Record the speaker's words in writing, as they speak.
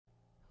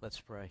Let's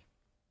pray.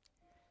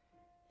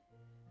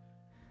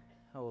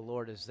 Oh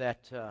Lord, as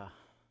that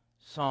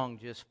song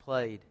just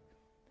played,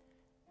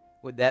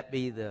 would that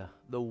be the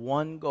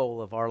one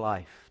goal of our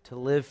life, to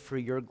live for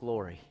your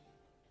glory?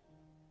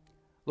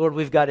 Lord,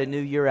 we've got a new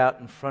year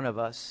out in front of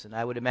us, and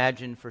I would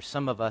imagine for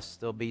some of us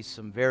there'll be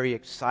some very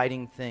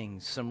exciting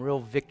things, some real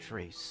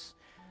victories,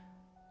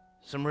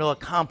 some real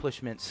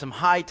accomplishments, some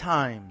high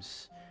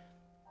times.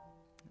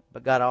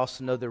 But God, I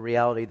also know the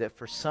reality that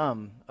for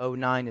some,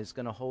 2009 is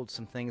going to hold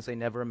some things they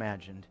never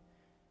imagined.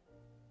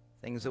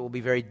 Things that will be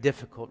very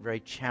difficult, very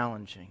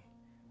challenging.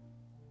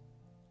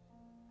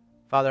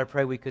 Father, I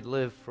pray we could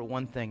live for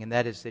one thing, and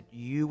that is that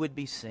you would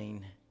be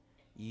seen,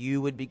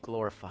 you would be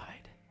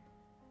glorified.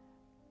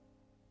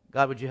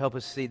 God, would you help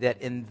us see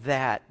that in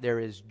that there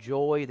is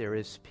joy, there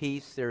is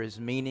peace, there is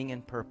meaning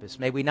and purpose.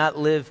 May we not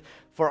live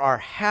for our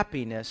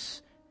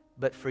happiness,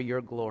 but for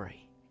your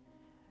glory.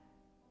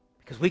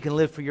 Because we can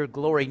live for your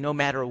glory no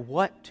matter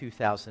what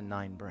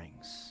 2009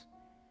 brings.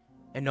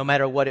 And no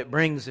matter what it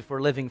brings, if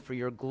we're living for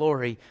your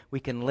glory, we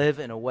can live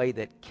in a way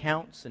that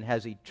counts and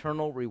has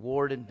eternal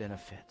reward and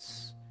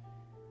benefits.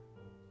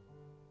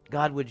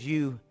 God, would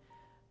you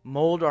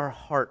mold our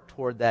heart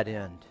toward that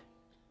end?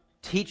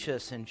 Teach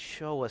us and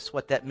show us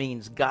what that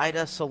means. Guide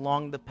us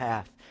along the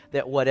path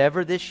that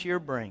whatever this year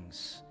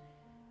brings,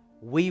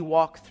 we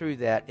walk through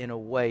that in a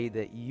way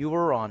that you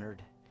are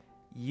honored,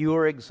 you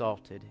are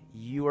exalted,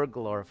 you are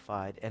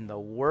glorified, and the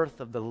worth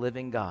of the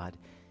living God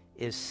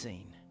is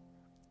seen.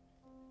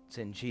 It's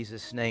in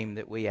Jesus' name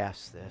that we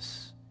ask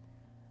this.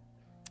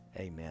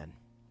 Amen.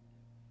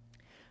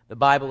 The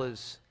Bible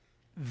is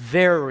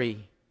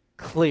very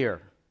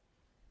clear.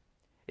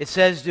 It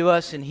says to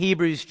us in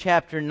Hebrews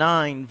chapter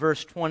 9,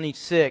 verse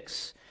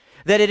 26,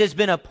 that it has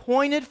been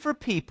appointed for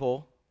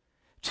people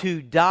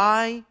to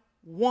die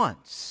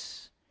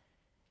once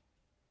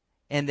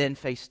and then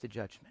face the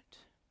judgment.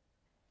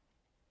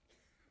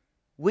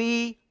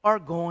 We are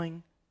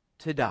going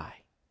to die.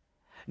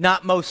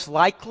 Not most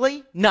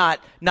likely, not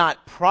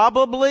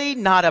probably,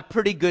 not a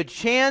pretty good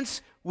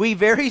chance. We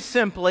very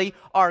simply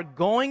are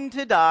going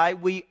to die.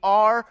 We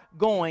are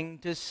going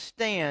to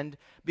stand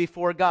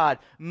before God.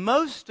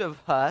 Most of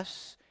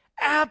us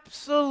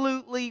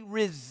absolutely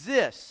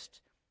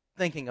resist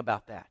thinking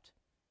about that.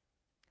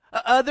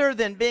 Other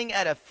than being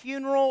at a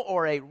funeral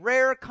or a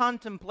rare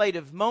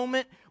contemplative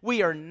moment,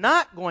 we are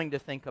not going to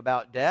think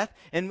about death.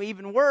 And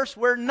even worse,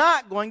 we're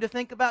not going to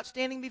think about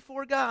standing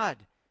before God.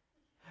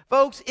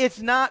 Folks,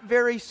 it's not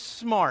very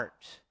smart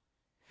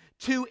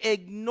to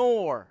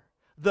ignore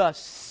the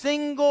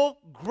single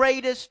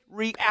greatest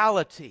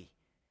reality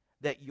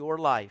that your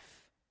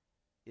life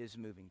is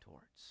moving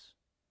towards.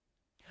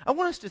 I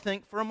want us to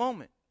think for a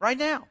moment, right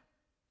now.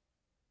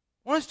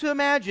 I want us to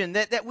imagine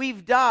that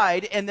we've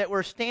died and that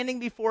we're standing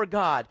before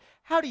God.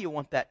 How do you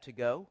want that to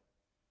go?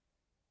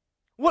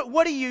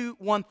 What do you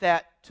want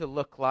that to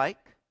look like?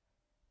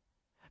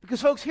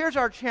 Because, folks, here's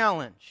our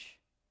challenge.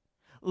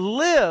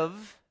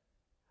 Live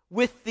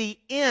with the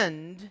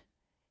end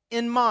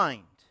in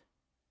mind.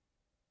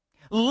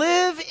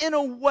 Live in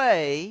a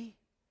way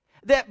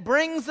that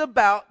brings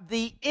about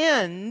the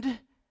end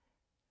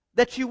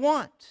that you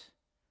want.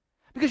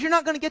 Because you're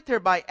not going to get there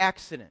by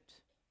accident.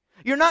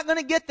 You're not going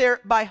to get there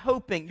by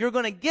hoping. You're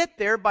going to get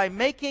there by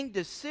making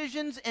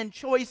decisions and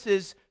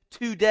choices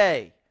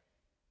today.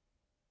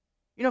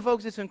 You know,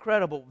 folks, it's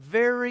incredible.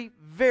 Very,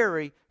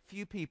 very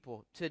few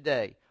people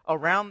today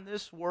around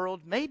this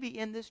world, maybe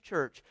in this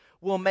church,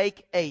 will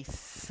make a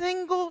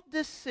single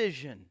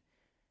decision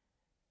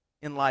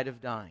in light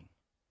of dying.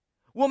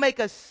 Will make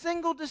a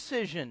single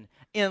decision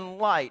in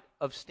light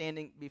of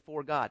standing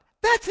before God.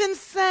 That's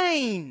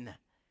insane.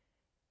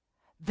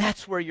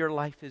 That's where your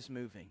life is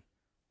moving.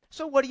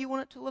 So what do you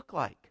want it to look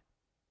like?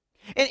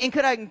 And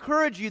could I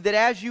encourage you that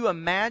as you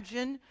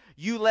imagine,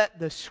 you let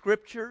the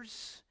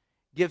Scriptures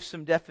give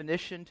some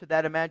definition to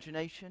that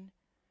imagination?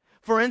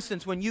 For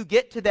instance, when you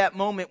get to that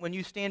moment when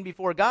you stand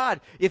before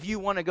God, if you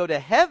want to go to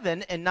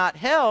heaven and not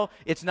hell,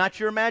 it's not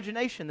your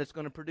imagination that's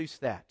going to produce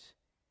that.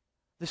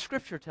 The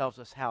Scripture tells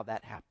us how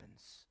that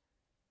happens.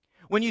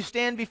 When you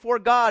stand before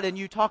God and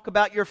you talk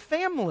about your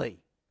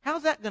family,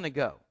 how's that going to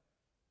go?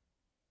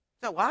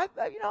 So, I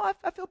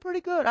feel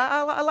pretty good.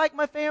 I like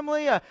my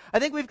family. I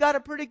think we've got a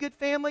pretty good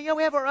family.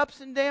 We have our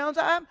ups and downs.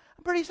 I'm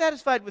pretty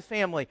satisfied with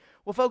family.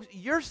 Well, folks,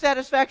 your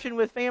satisfaction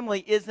with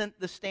family isn't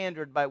the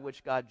standard by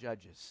which God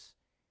judges.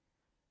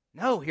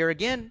 No, here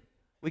again,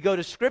 we go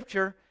to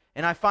Scripture,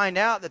 and I find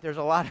out that there's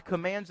a lot of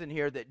commands in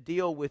here that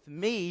deal with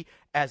me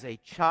as a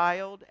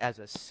child, as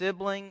a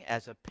sibling,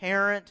 as a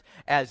parent,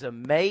 as a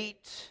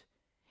mate.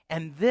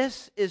 And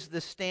this is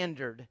the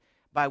standard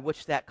by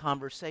which that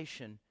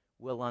conversation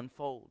will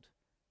unfold.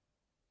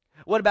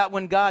 What about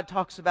when God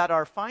talks about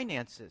our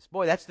finances?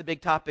 Boy, that's the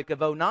big topic of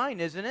 2009,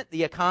 isn't it?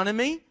 The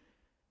economy.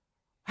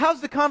 How's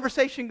the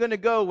conversation going to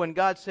go when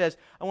God says,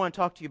 I want to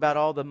talk to you about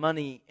all the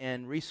money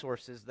and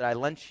resources that I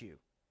lent you?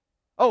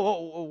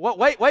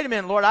 Wait a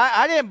minute, Lord.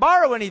 I didn't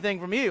borrow anything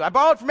from you. I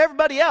borrowed from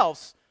everybody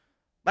else,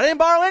 but I didn't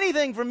borrow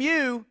anything from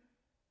you.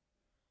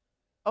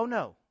 Oh,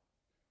 no.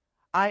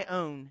 I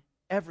own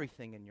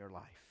everything in your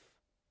life,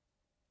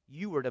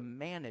 you were to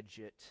manage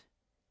it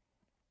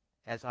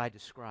as I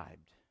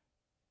described.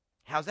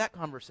 How's that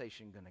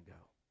conversation going to go?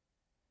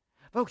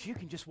 Folks, you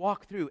can just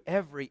walk through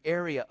every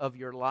area of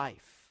your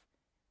life.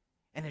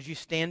 And as you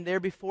stand there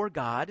before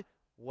God,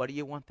 what do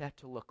you want that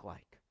to look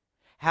like?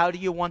 How do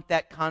you want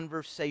that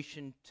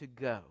conversation to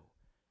go?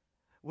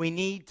 We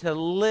need to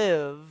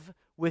live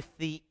with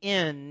the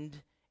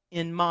end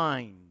in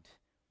mind.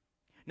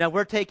 Now,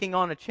 we're taking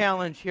on a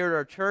challenge here at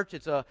our church.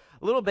 It's a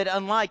little bit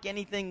unlike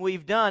anything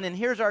we've done. And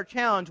here's our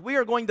challenge. We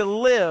are going to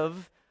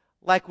live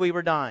like we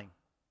were dying.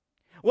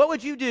 What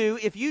would you do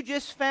if you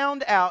just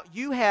found out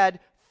you had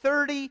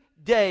 30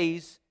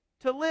 days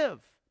to live?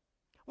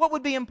 What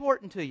would be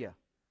important to you?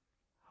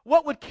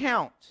 What would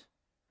count?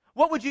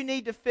 What would you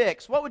need to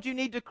fix? What would you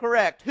need to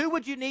correct? Who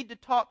would you need to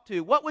talk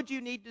to? What would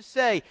you need to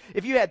say?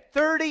 If you had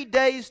 30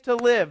 days to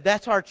live,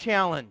 that's our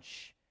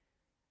challenge.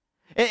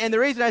 And the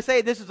reason I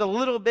say this is a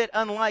little bit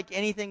unlike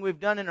anything we've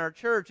done in our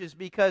church is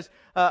because,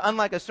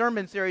 unlike a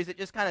sermon series that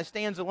just kind of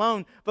stands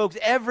alone, folks,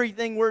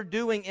 everything we're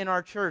doing in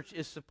our church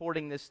is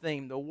supporting this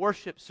theme. The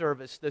worship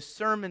service, the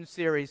sermon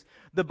series,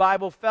 the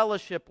Bible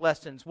fellowship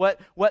lessons, what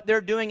they're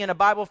doing in a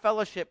Bible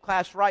fellowship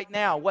class right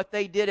now, what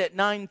they did at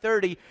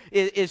 9:30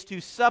 is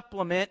to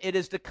supplement, it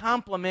is to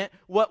complement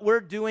what we're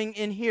doing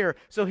in here.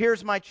 So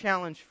here's my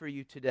challenge for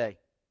you today.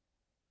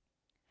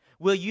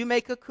 Will you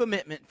make a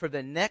commitment for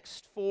the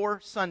next 4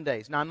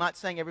 Sundays? Now, I'm not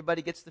saying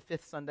everybody gets the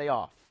 5th Sunday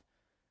off.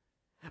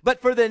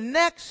 But for the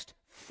next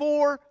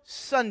 4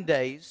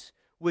 Sundays,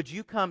 would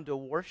you come to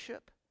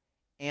worship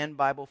and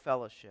Bible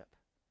fellowship?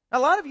 Now,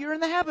 a lot of you are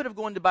in the habit of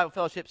going to Bible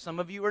fellowship.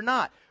 Some of you are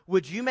not.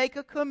 Would you make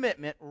a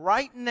commitment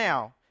right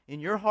now in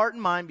your heart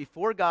and mind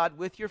before God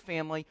with your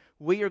family?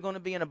 We are going to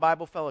be in a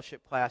Bible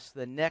fellowship class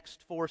the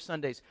next 4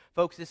 Sundays.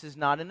 Folks, this is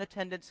not an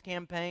attendance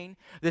campaign.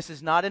 This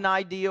is not an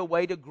ideal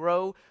way to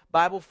grow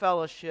Bible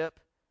fellowship.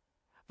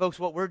 Folks,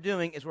 what we're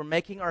doing is we're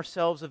making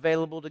ourselves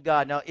available to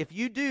God. Now, if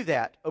you do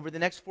that over the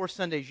next 4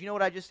 Sundays, you know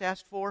what I just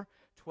asked for?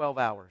 12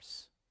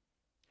 hours.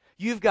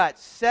 You've got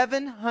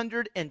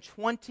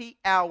 720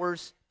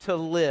 hours to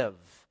live.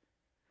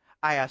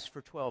 I asked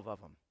for 12 of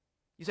them.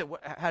 You said,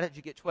 how did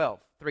you get 12?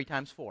 3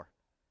 times 4.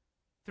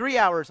 3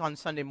 hours on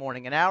Sunday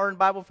morning, an hour in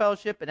Bible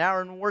fellowship, an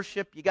hour in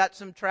worship. You got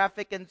some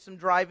traffic and some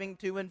driving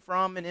to and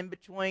from and in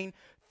between.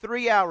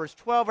 3 hours,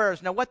 12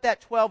 hours. Now what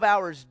that 12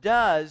 hours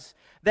does,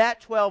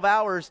 that 12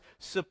 hours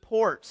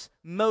supports,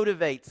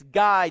 motivates,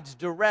 guides,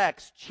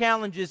 directs,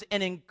 challenges,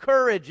 and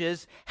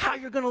encourages how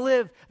you're going to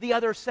live the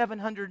other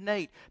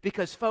 708.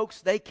 Because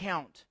folks, they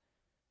count.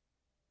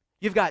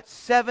 You've got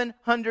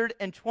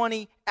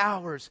 720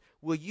 hours.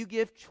 Will you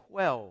give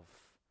 12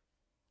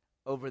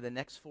 over the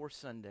next 4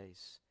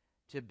 Sundays?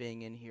 To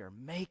being in here.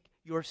 Make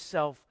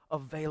yourself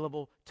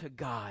available to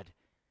God.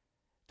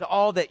 To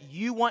all that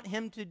you want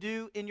Him to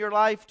do in your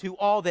life, to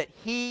all that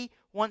He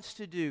wants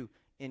to do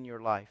in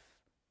your life.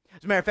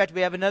 As a matter of fact,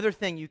 we have another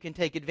thing you can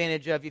take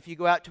advantage of. If you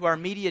go out to our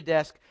media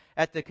desk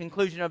at the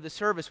conclusion of the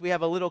service, we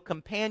have a little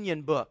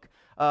companion book,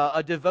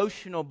 a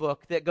devotional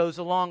book that goes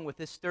along with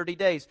this 30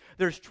 days.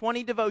 There's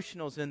 20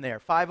 devotionals in there,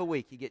 5 a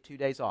week. You get 2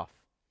 days off.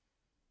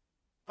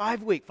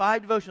 5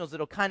 devotionals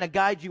that'll kind of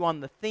guide you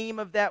on the theme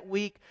of that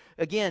week.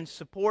 Again,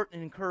 support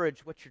and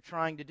encourage what you're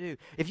trying to do.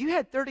 If you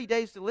had 30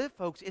 days to live,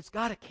 folks, it's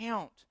got to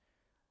count.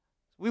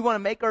 We want to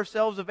make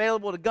ourselves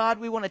available to God.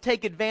 We want to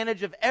take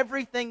advantage of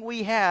everything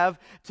we have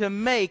to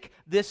make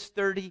this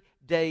 30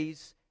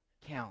 days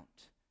count.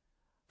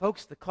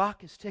 Folks, the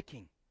clock is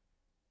ticking.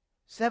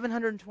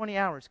 720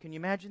 hours. Can you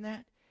imagine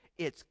that?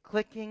 It's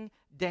clicking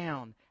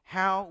down.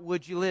 How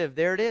would you live?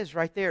 There it is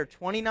right there.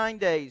 29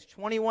 days,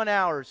 21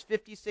 hours,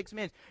 56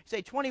 minutes. You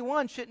say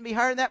 21 shouldn't be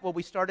higher than that. Well,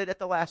 we started at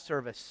the last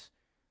service.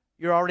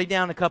 You're already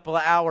down a couple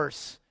of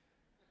hours.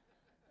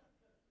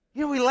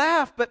 You know, we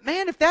laugh, but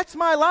man, if that's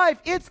my life,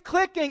 it's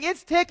clicking,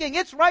 it's ticking,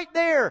 it's right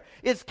there.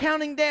 It's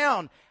counting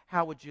down.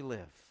 How would you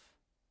live?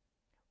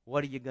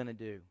 What are you going to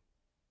do?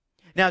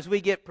 Now, as we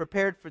get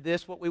prepared for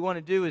this, what we want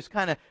to do is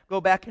kind of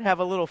go back and have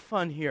a little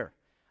fun here.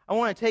 I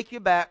want to take you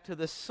back to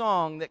the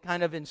song that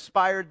kind of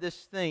inspired this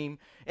theme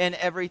and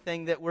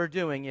everything that we're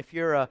doing. If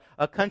you're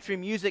a country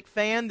music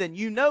fan, then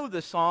you know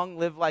the song,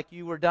 Live Like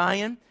You Were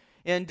Dying.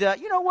 And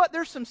you know what?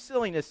 There's some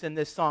silliness in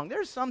this song.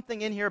 There's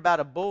something in here about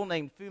a bull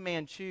named Fu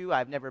Manchu.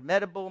 I've never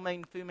met a bull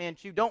named Fu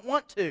Manchu. Don't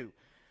want to.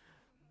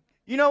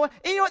 You know what?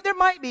 And you know what? There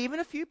might be even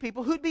a few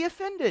people who'd be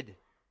offended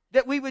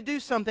that we would do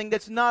something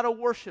that's not a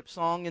worship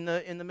song in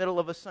the middle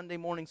of a Sunday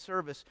morning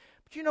service.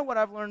 But you know what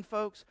I've learned,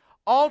 folks?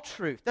 All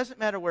truth, doesn't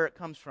matter where it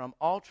comes from,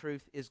 all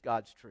truth is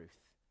God's truth.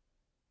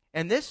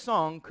 And this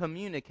song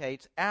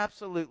communicates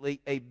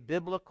absolutely a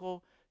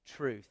biblical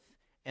truth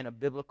and a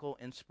biblical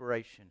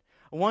inspiration.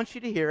 I want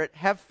you to hear it.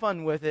 Have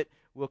fun with it.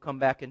 We'll come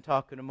back and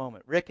talk in a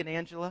moment. Rick and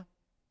Angela?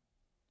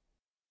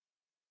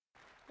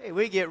 Hey,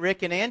 we get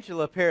Rick and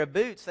Angela a pair of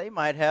boots. They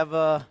might have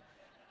a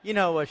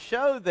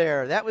show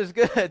there. That was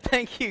good.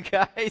 Thank you,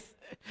 guys.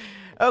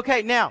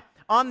 Okay, now,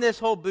 on this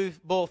whole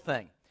bull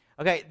thing.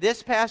 Okay,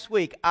 this past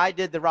week, I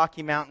did the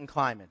Rocky Mountain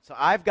climbing. So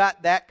I've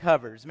got that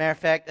covered. As a matter of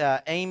fact,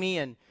 Amy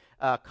and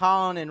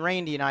Colin and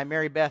Randy and I,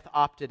 Mary Beth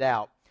opted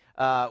out.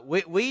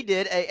 We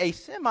did a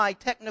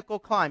semi-technical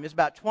climb. It was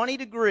about 20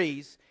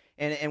 degrees,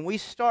 and we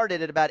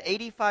started at about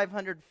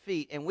 8,500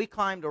 feet, and we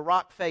climbed a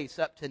rock face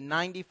up to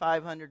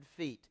 9,500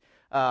 feet.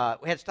 We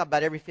had to stop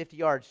about every 50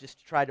 yards just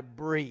to try to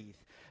breathe.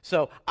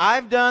 So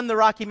I've done the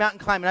Rocky Mountain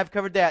climb, and I've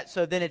covered that.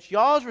 So then it's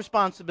y'all's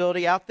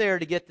responsibility out there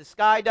to get the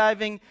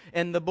skydiving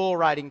and the bull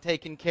riding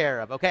taken care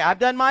of. Okay, I've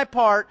done my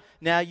part.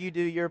 Now you do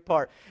your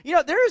part. You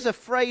know, there is a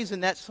phrase in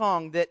that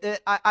song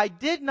that I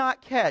did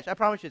not catch. I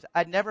promise you,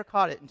 I'd never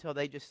caught it until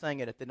they just sang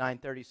it at the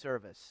 9:30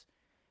 service.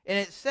 And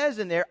it says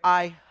in there,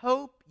 I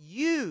hope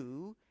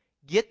you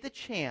get the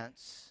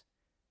chance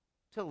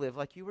to live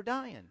like you were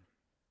dying.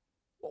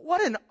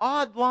 What an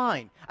odd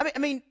line. I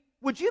mean,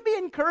 would you be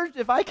encouraged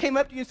if I came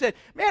up to you and said,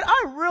 man,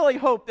 I really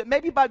hope that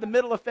maybe by the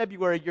middle of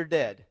February you're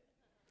dead.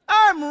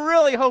 I'm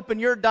really hoping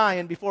you're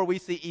dying before we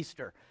see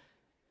Easter.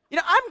 You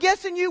know, I'm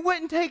guessing you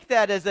wouldn't take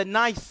that as a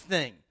nice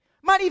thing.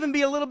 Might even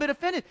be a little bit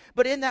offended.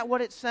 But isn't that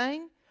what it's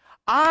saying?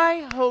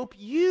 I hope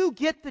you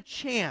get the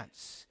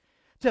chance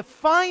to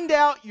find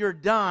out you're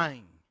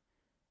dying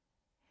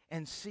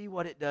and see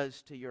what it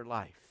does to your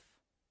life.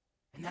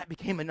 And that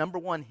became a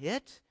 #1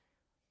 hit.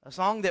 A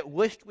song that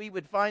wished we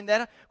would find that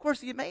out. Of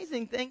course, the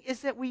amazing thing is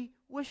that we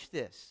wish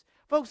this.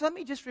 Folks, let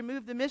me just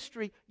remove the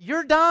mystery.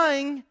 You're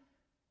dying.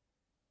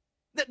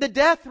 The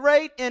death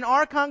rate in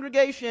our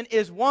congregation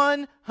is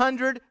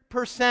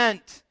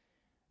 100%.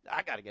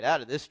 I got to get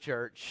out of this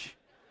church.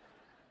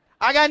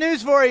 I got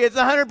news for you. It's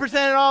 100%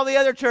 at all the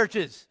other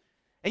churches.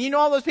 And you know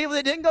all those people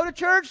that didn't go to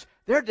church?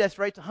 Their death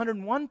rate's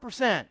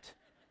 101%.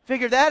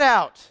 Figure that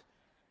out.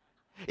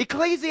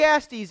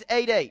 Ecclesiastes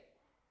 8:8.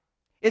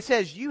 It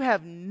says, you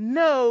have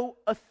no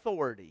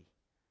authority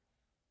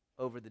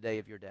over the day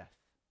of your death.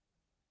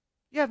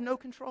 You have no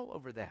control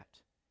over that.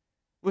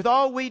 With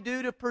all we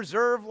do to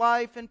preserve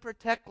life and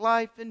protect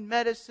life and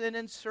medicine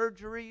and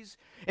surgeries,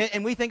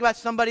 and we think about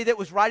somebody that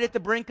was right at the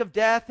brink of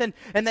death and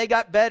they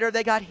got better,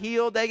 they got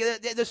healed,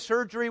 the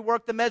surgery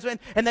worked, the medicine,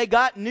 and they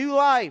got new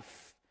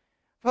life.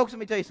 Folks, let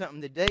me tell you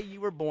something. The day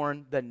you were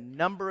born, the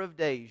number of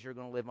days you're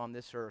going to live on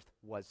this earth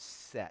was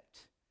set.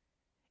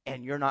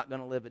 And you're not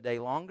going to live a day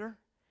longer.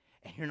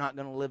 And you're not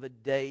going to live a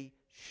day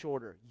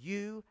shorter.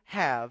 You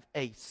have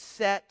a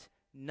set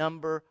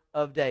number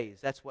of days.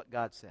 That's what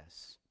God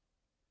says.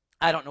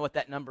 I don't know what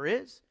that number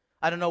is.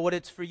 I don't know what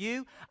it's for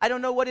you. I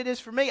don't know what it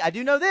is for me. I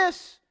do know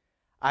this.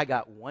 I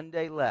got 1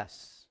 day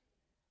less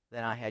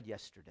than I had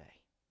yesterday.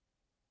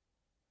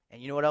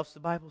 And you know what else the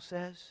Bible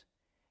says?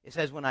 It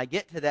says when I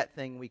get to that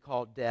thing we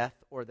call death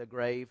or the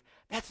grave,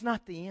 that's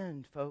not the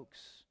end,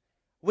 folks.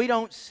 We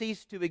don't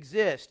cease to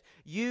exist.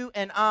 You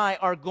and I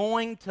are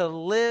going to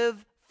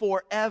live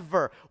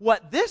forever.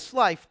 What this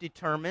life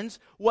determines,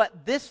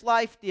 what this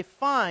life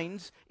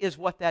defines, is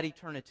what that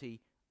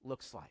eternity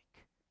looks like.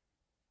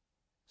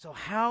 So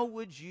how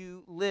would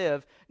you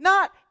live?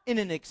 Not in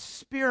an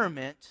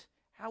experiment.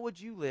 How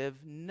would you live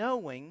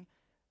knowing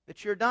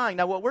that you're dying?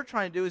 Now what we're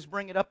trying to do is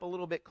bring it up a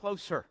little bit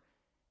closer.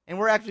 And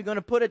we're actually going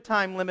to put a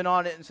time limit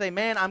on it and say,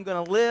 man, I'm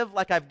going to live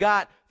like I've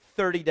got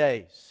 30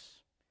 days.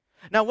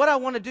 Now what I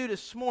want to do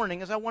this morning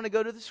is I want to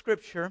go to the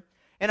Scripture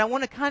and I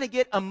want to kind of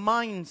get a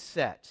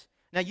mindset.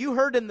 Now, you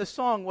heard in the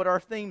song what our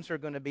themes are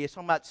going to be. It's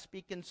talking about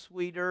speaking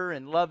sweeter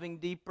and loving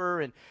deeper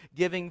and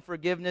giving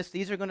forgiveness.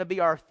 These are going to be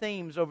our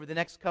themes over the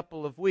next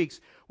couple of weeks.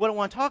 What I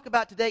want to talk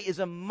about today is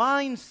a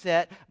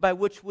mindset by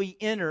which we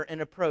enter and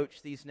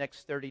approach these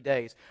next 30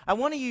 days. I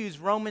want to use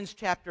Romans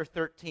chapter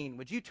 13.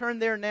 Would you turn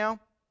there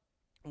now?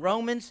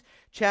 Romans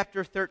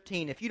chapter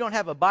 13. If you don't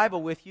have a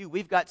Bible with you,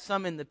 we've got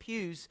some in the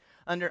pews,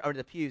 in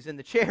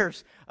the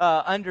chairs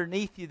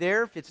underneath you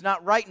there. If it's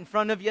not right in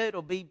front of you,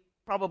 it'll be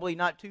probably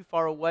not too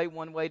far away,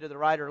 one way to the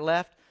right or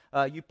left.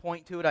 You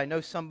point to it. I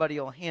know somebody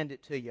will hand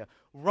it to you.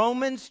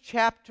 Romans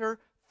chapter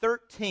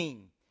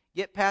 13.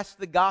 Get past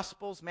the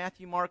Gospels,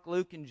 Matthew, Mark,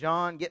 Luke, and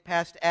John. Get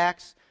past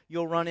Acts.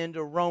 You'll run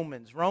into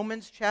Romans.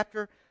 Romans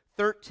chapter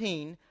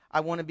 13.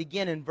 I want to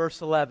begin in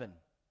verse 11.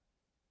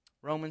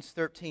 Romans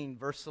 13,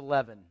 verse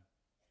 11.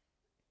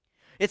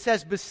 It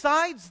says,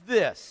 besides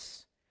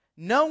this,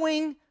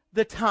 knowing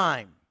the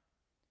time.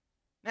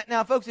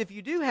 Now, folks, if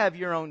you do have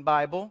your own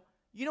Bible,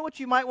 you know what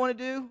you might want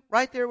to do?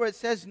 Right there where it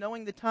says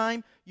knowing the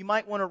time, you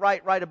might want to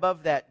write right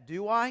above that,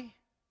 do I?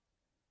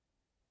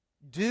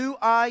 Do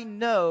I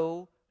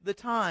know the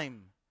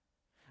time?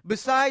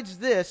 Besides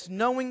this,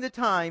 knowing the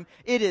time,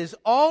 it is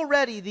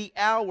already the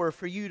hour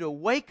for you to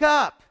wake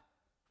up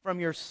from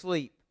your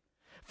sleep.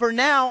 For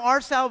now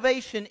our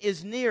salvation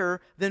is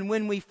nearer than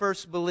when we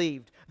first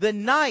believed. The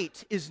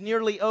night is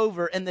nearly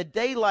over and the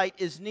daylight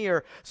is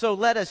near. So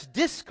let us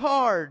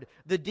discard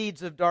the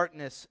deeds of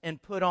darkness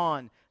and put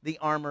on the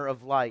armor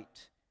of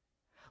light.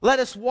 Let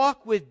us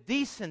walk with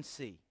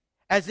decency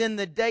as in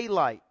the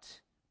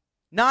daylight,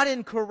 not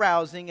in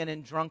carousing and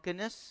in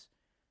drunkenness,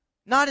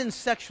 not in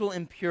sexual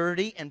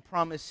impurity and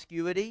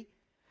promiscuity,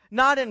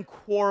 not in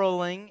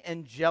quarreling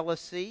and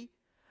jealousy,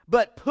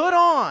 but put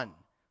on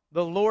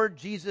the Lord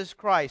Jesus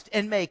Christ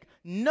and make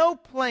no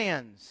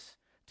plans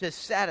to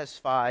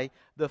satisfy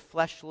the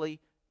fleshly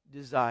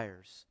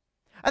desires.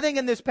 I think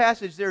in this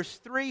passage there's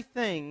three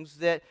things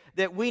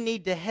that we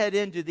need to head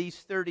into these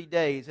 30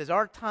 days. As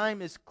our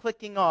time is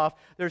clicking off,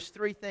 there's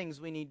three things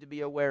we need to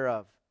be aware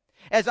of.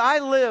 As I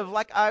live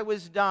like I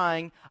was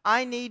dying,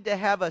 I need to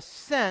have a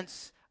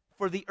sense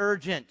for the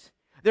urgent.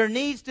 There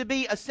needs to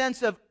be a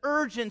sense of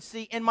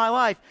urgency in my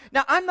life.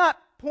 Now, I'm not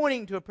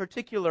pointing to a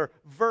particular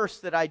verse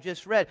that I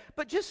just read,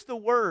 but just the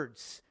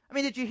words. I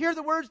mean, did you hear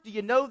the words? Do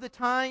you know the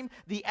time,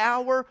 the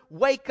hour?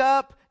 Wake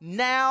up,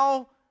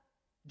 now,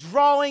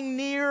 drawing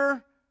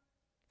near.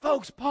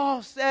 Folks,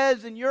 Paul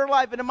says in your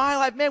life and in my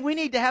life, man, we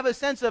need to have a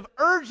sense of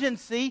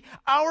urgency.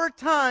 Our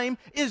time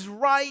is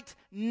right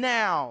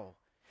now.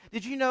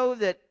 Did you know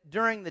that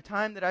during the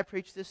time that I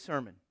preached this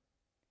sermon,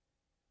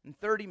 in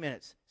 30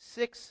 minutes,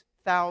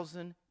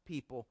 6,000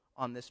 people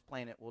on this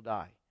planet will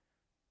die?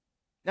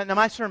 Now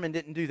my sermon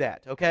didn't do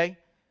that, okay?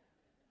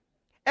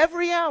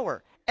 Every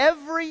hour,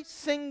 every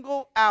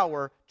single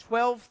hour,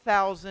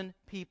 12,000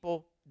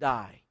 people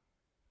die.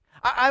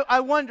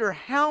 I wonder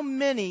how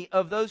many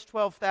of those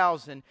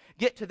 12,000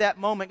 get to that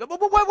moment and go,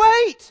 but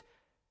wait!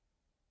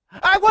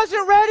 I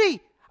wasn't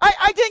ready!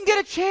 I didn't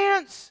get a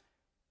chance!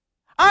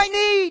 I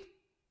need...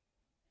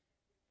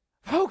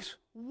 Folks,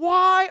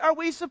 why are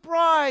we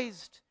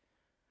surprised?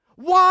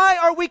 Why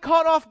are we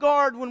caught off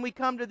guard when we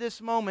come to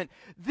this moment?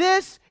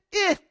 This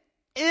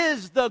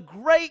is the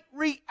great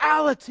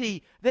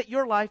reality that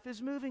your life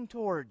is moving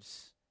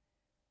towards.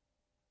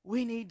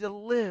 We need to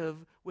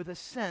live with a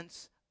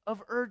sense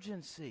of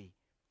urgency.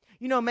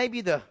 You know,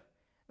 maybe the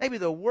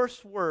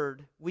worst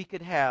word we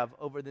could have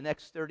over the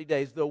next 30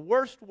 days, the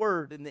worst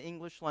word in the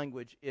English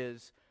language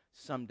is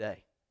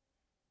someday.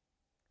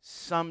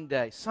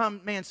 Someday.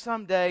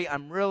 Someday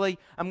I'm going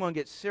to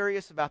get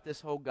serious about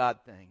this whole God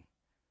thing.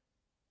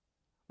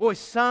 Boy,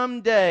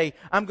 someday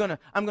I'm going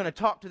to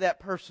talk to that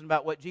person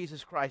about what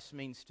Jesus Christ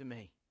means to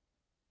me.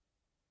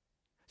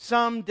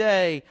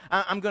 Someday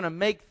I'm going to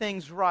make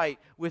things right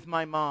with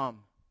my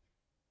mom.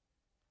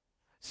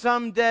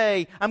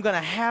 Someday I'm going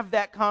to have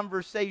that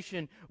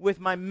conversation with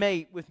my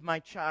mate, with my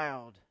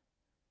child.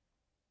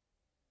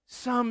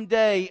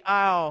 Someday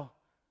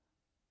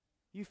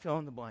you fill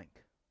in the blank.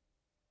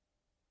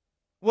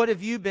 What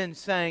have you been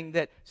saying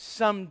that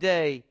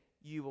someday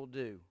you will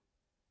do?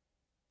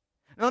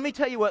 Now let me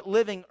tell you what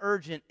living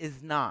urgent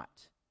is not.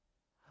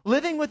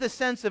 Living with a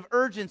sense of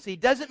urgency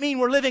doesn't mean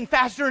we're living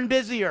faster and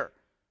busier.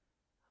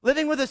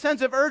 Living with a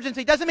sense of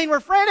urgency doesn't mean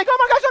we're frantic. Oh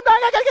my gosh, I'm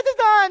dying, I got to get this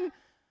done.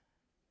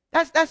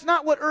 That's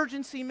not what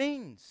urgency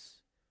means.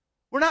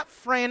 We're not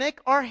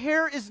frantic. Our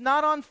hair is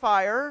not on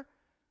fire.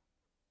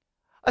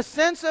 A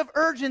sense of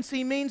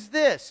urgency means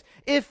this.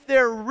 If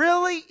there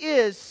really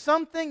is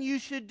something you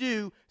should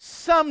do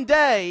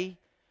someday,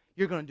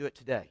 you're going to do it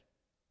today.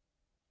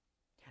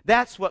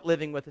 That's what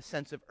living with a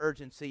sense of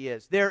urgency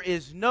is. There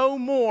is no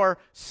more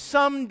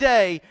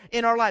someday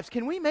in our lives.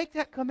 Can we make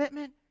that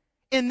commitment?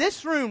 In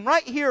this room,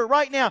 right here,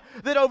 right now,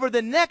 that over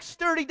the next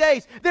 30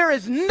 days, there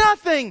is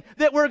nothing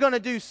that we're going to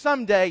do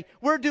someday.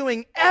 We're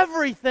doing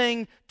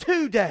everything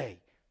today.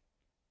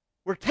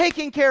 We're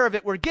taking care of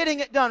it. We're getting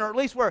it done, or at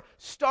least we're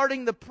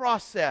starting the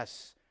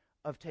process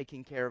of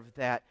taking care of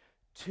that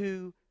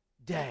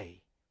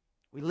today.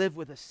 We live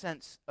with a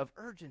sense of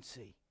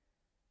urgency.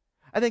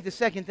 I think the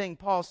second thing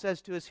Paul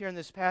says to us here in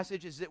this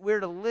passage is that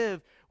we're to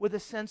live with a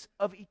sense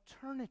of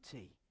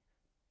eternity.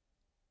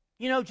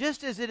 You know,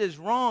 just as it is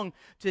wrong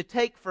to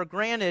take for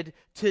granted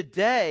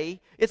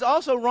today, it's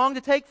also wrong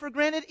to take for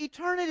granted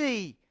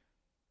eternity.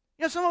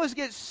 You know, some of us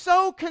get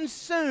so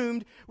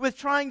consumed with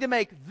trying to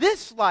make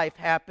this life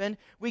happen,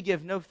 we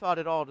give no thought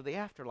at all to the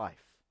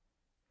afterlife.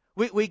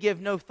 We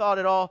give no thought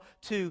at all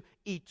to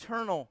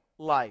eternal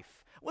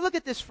life. Well, look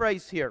at this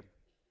phrase here.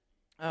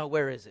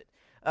 Where is it?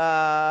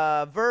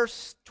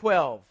 Verse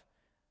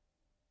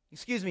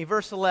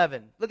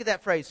 11. Look at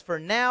that phrase. For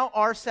now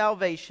our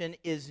salvation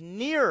is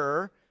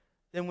nearer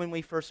than when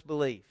we first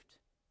believed.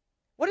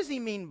 What does he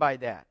mean by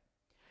that?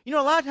 You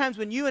know, a lot of times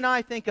when you and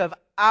I think of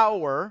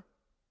our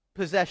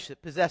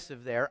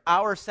possessive there,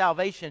 our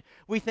salvation,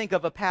 we think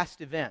of a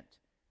past event.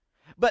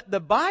 But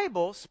the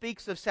Bible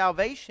speaks of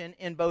salvation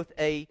in both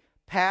a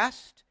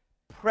past,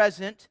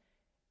 present,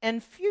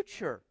 and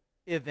future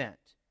event.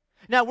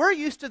 Now, we're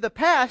used to the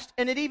past,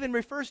 and it even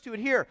refers to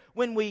it here,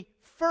 when we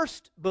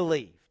first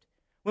believed.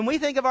 When we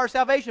think of our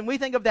salvation, we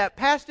think of that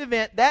past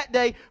event, that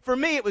day. For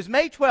me, it was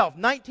May 12,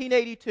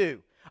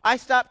 1982. I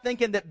stopped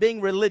thinking that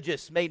being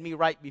religious made me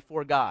right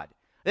before God.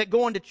 That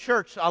going to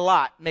church a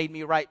lot made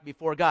me right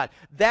before God.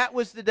 That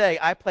was the day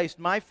I placed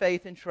my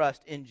faith and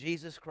trust in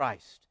Jesus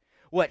Christ.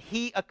 What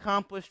He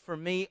accomplished for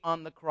me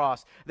on the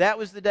cross. That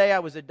was the day I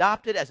was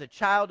adopted as a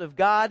child of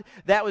God.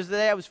 That was the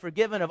day I was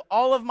forgiven of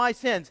all of my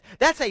sins.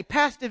 That's a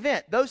past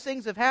event. Those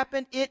things have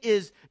happened. It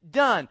is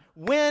done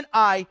when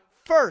I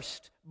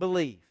first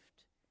believed.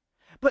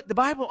 But the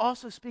Bible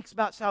also speaks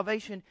about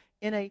salvation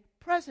in a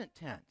present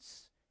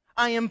tense.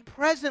 I am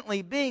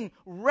presently being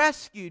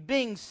rescued,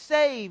 being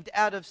saved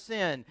out of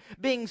sin,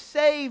 being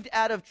saved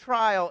out of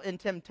trial and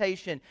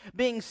temptation,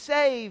 being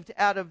saved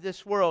out of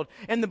this world.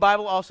 And the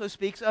Bible also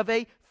speaks of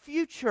a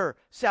future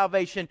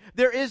salvation.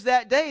 There is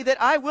that day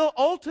that I will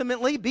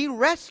ultimately be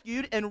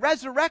rescued and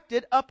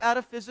resurrected up out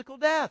of physical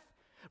death.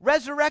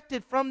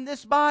 Resurrected from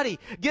this body,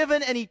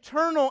 given an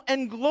eternal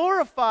and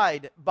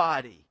glorified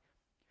body.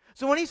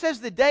 So when he says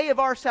the day of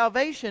our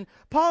salvation,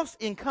 Paul's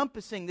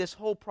encompassing this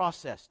whole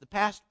process, the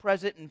past,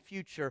 present, and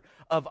future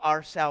of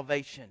our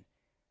salvation.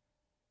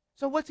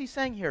 So what's he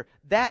saying here?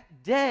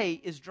 That day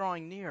is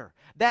drawing near.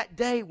 That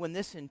day when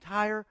this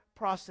entire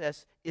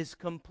process is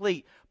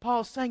complete.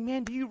 Paul's saying,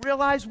 man, do you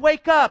realize?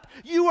 Wake up.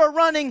 You are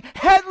running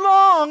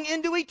headlong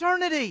into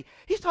eternity.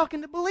 He's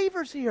talking to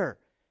believers here.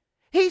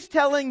 He's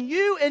telling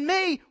you and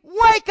me,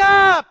 wake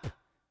up!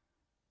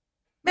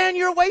 Man,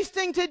 you're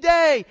wasting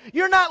today.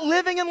 You're not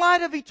living in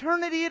light of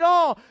eternity at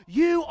all.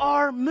 You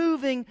are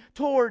moving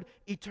toward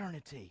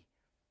eternity.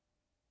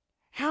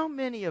 How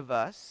many of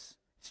us,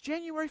 it's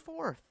January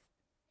 4th.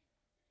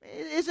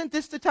 Isn't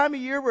this the time of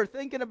year we're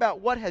thinking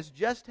about what has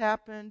just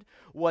happened,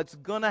 what's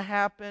going to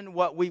happen,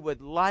 what we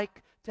would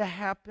like to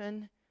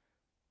happen?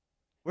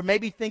 We're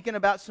maybe thinking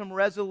about some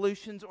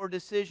resolutions or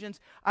decisions.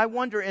 I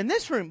wonder, in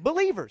this room,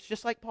 believers,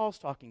 just like Paul's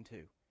talking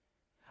to,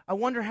 I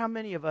wonder how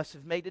many of us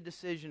have made a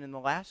decision in the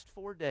last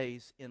 4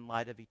 days in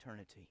light of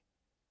eternity.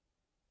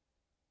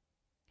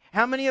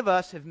 How many of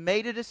us have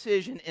made a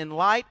decision in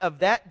light of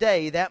that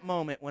day, that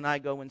moment when I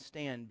go and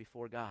stand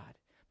before God?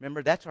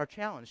 Remember, that's our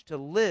challenge, to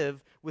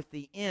live with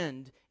the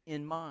end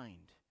in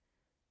mind.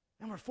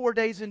 And we're 4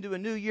 days into a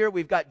new year.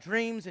 We've got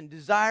dreams and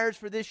desires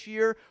for this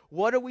year.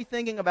 What are we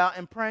thinking about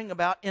and praying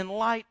about in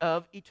light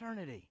of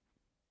eternity?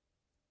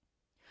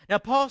 Now,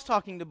 Paul's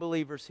talking to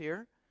believers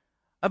here.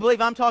 I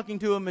believe I'm talking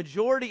to a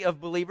majority of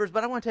believers,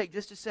 but I want to take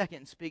just a second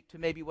and speak to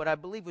maybe what I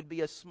believe would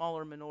be a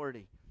smaller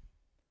minority.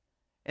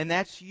 And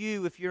that's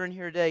you if you're in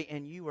here today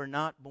and you are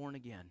not born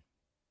again.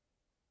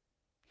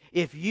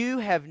 If you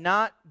have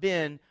not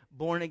been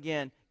born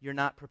again, you're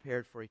not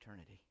prepared for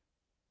eternity.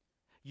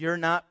 You're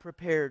not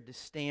prepared to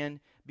stand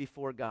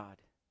before God.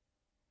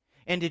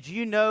 And did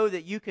you know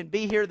that you can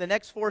be here the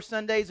next 4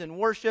 Sundays and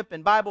worship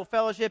and Bible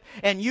fellowship,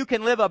 and you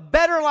can live a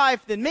better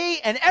life than me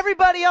and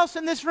everybody else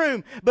in this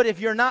room? But if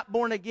you're not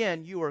born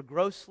again, you are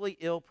grossly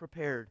ill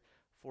prepared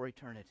for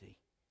eternity.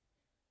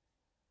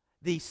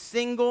 The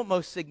single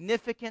most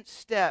significant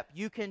step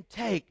you can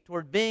take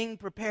toward being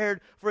prepared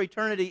for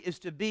eternity is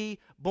to be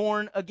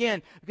born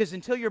again. Because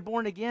until you're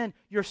born again,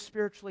 you're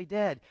spiritually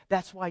dead.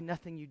 That's why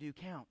nothing you do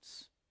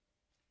counts.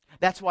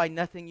 That's why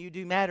nothing you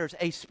do matters.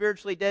 A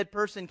spiritually dead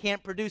person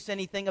can't produce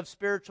anything of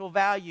spiritual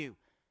value.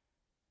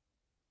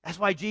 That's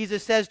why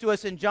Jesus says to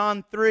us in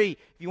John 3,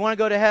 if you want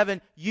to go to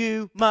heaven,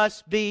 you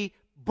must be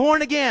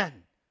born again.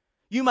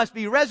 You must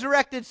be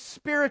resurrected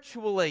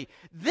spiritually.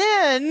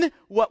 Then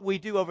what we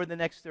do over the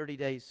next 30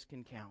 days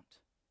can count.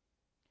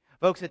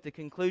 Folks, at the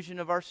conclusion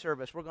of our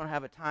service, we're going to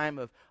have a time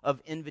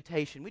of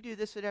invitation. We do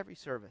this at every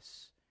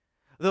service.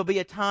 There'll be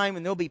a time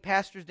when there'll be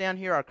pastors down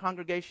here. Our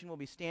congregation will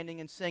be standing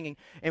and singing.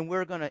 And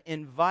we're going to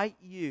invite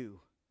you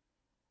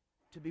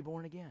to be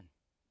born again.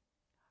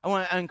 I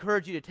want to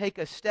encourage you to take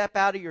a step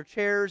out of your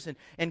chairs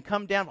and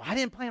come down. Well, I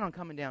didn't plan on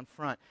coming down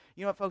front.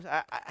 You know what, folks?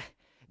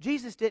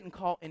 Jesus didn't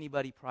call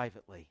anybody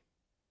privately.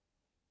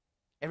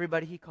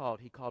 Everybody He called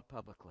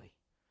publicly.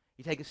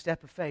 You take a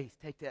step of faith,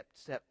 take that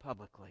step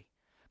publicly.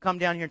 Come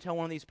down here and tell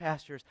one of these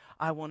pastors,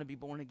 I want to be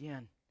born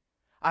again.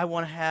 I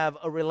want to have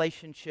a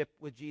relationship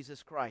with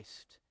Jesus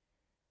Christ.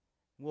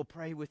 We'll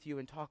pray with you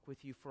and talk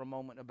with you for a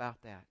moment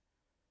about that.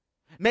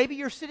 Maybe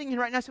you're sitting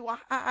here right now and say, well,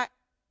 I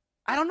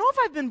don't know if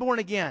I've been born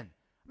again.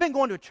 I've been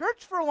going to a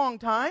church for a long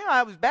time.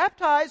 I was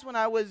baptized when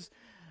I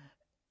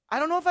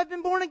don't know if I've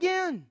been born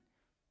again.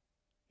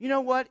 You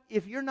know what?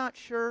 If you're not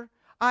sure,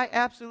 I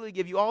absolutely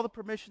give you all the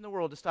permission in the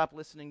world to stop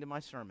listening to my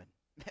sermon,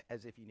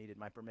 as if you needed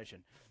my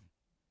permission.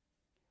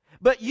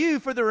 But you,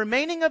 for the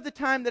remaining of the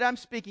time that I'm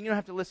speaking, you don't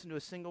have to listen to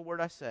a single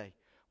word I say.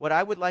 What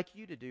I would like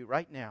you to do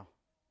right now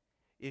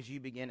is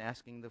you begin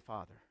asking the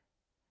Father,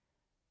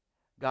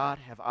 God,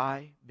 have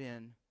I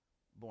been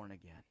born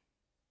again?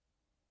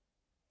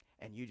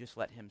 And you just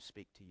let Him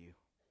speak to you.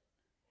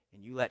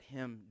 And you let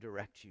Him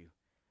direct you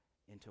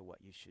into what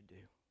you should do.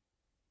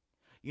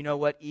 You know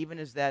what? Even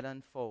as that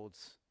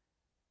unfolds,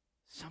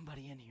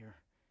 somebody in here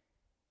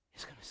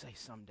is going to say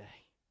someday,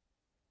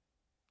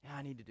 yeah,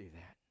 I need to do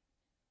that.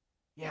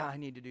 Yeah, I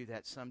need to do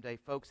that someday.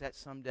 Folks, that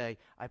someday,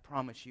 I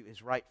promise you,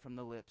 is right from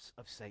the lips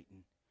of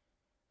Satan.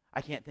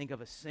 I can't think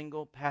of a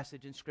single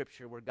passage in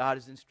Scripture where God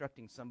is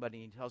instructing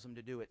somebody and tells them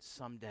to do it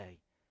someday.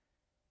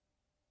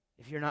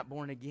 If you're not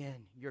born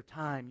again, your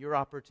time, your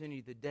opportunity,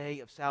 the day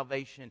of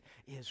salvation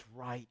is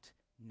right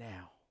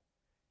now.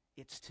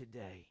 It's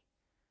today.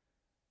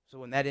 So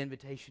when that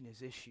invitation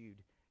is issued,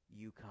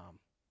 you come.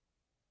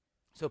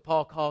 So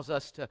Paul calls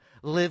us to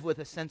live with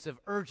a sense of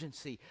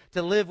urgency,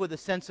 to live with a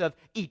sense of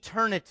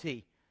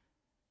eternity.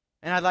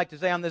 And I'd like to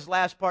say on this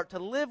last part, to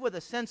live with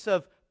a sense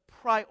of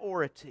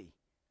priority.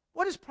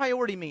 What does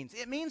priority mean?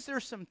 It means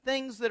there's some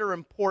things that are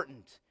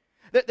important.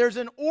 There's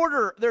an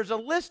order. There's a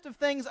list of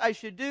things I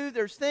should do.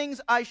 There's things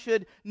I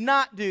should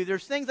not do.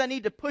 There's things I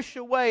need to push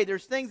away.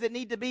 There's things that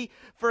need to be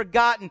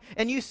forgotten.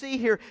 And you see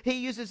here, he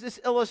uses this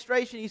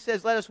illustration. He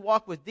says, let us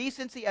walk with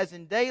decency as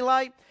in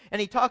daylight. And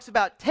he talks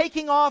about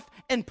taking off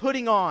and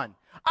putting on.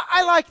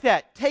 I like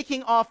that,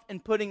 taking off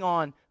and putting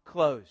on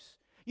clothes.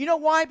 You know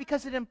why?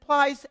 Because it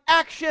implies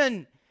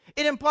action.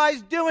 It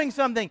implies doing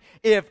something.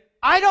 If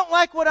I don't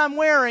like what I'm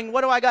wearing,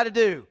 what do I got to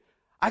do?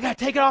 I got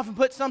to take it off and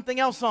put something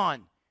else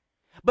on.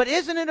 But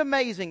isn't it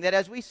amazing that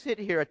as we sit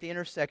here at the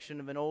intersection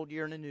of an old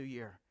year and a new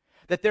year,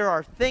 that there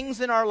are things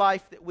in our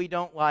life that we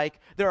don't like.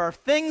 There are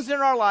things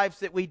in our lives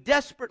that we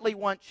desperately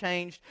want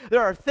changed.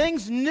 There are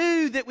things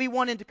new that we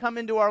wanted to come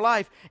into our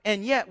life,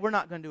 and yet we're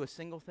not going to do a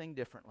single thing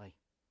differently.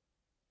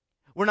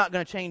 We're not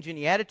going to change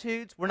any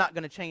attitudes. We're not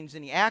going to change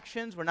any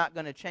actions. We're not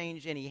going to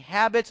change any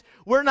habits.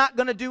 We're not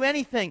going to do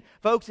anything.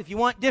 Folks, if you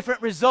want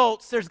different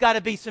results, there's got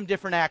to be some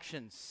different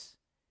actions.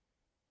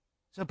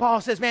 So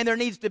Paul says, man, there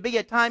needs to be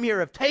a time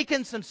here of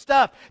taking some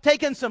stuff,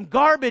 taking some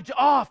garbage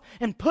off,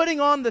 and putting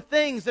on the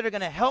things that are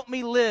going to help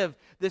me live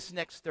this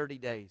next 30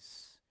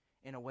 days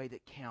in a way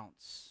that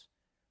counts.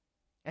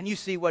 And you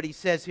see what he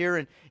says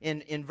here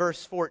in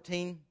verse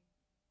 14.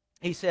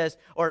 He says,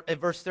 or in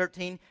verse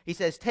 13, he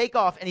says, take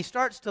off, and he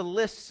starts to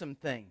list some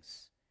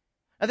things.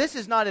 Now, this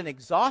is not an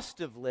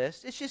exhaustive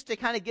list. It's just to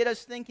kind of get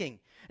us thinking.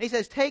 And he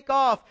says, take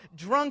off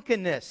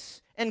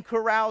drunkenness and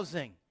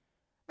carousing.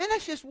 Man,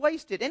 that's just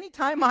wasted.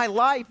 Anytime my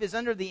life is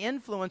under the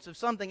influence of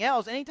something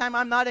else, anytime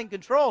I'm not in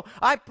control,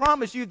 I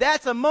promise you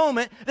that's a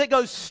moment that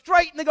goes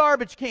straight in the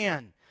garbage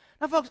can.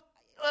 Now, folks,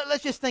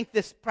 let's just think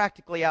this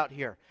practically out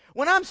here.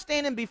 When I'm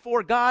standing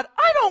before God,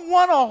 I don't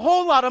want a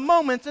whole lot of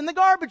moments in the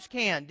garbage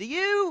can. Do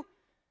you?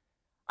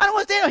 I don't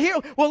want to stand here.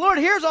 Well, Lord,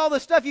 here's all the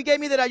stuff you gave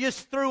me that I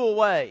just threw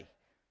away.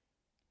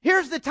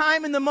 Here's the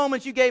time and the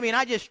moments you gave me, and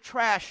I just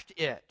trashed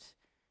it.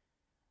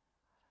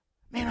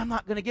 Man, I'm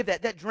not going to give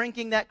that. That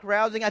drinking, that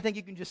carousing, I think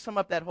you can just sum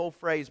up that whole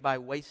phrase by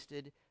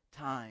wasted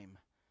time.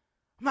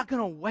 I'm not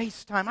going to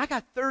waste time. I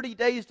got 30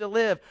 days to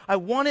live. I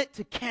want it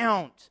to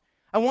count.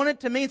 I want it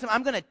to mean something.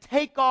 I'm going to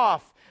take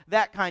off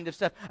that kind of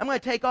stuff. I'm going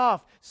to take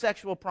off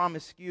sexual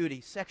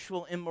promiscuity,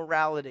 sexual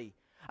immorality.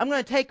 I'm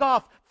going to take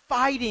off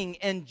fighting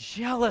and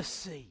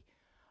jealousy.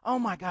 Oh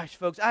my gosh,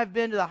 folks, I've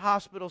been to the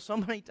hospital so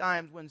many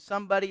times when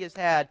somebody has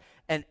had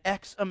an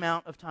X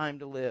amount of time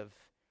to live.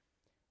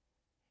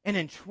 And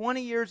in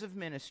 20 years of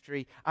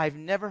ministry, I've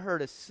never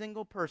heard a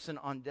single person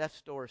on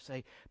death's door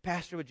say,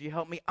 Pastor, would you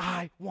help me?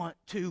 I want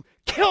to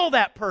kill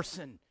that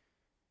person.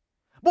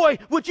 Boy,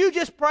 would you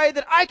just pray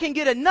that I can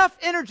get enough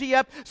energy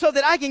up so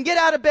that I can get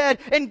out of bed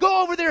and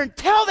go over there and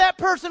tell that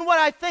person what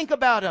I think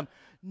about him.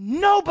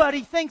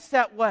 Nobody thinks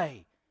that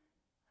way.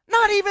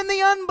 Not even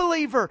the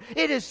unbeliever.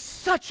 It is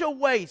such a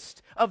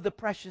waste of the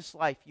precious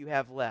life you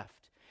have left.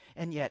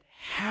 And yet,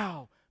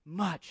 how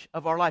much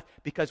of our life,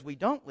 because we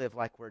don't live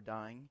like we're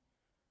dying,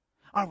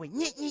 are we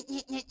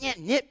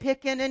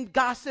nitpicking and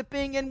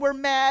gossiping, and we're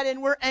mad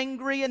and we're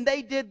angry and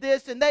they did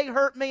this and they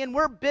hurt me and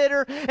we're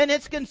bitter and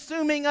it's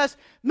consuming us?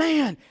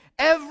 Man,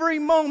 every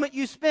moment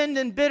you spend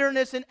in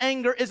bitterness and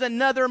anger is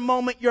another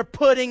moment you're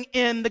putting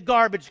in the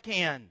garbage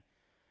can.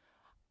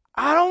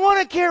 I don't want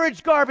to carry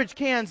garbage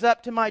cans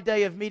up to my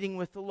day of meeting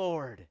with the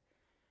Lord.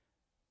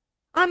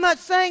 I'm not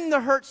saying the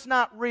hurt's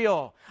not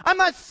real. I'm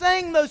not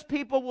saying those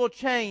people will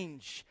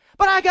change.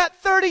 But I got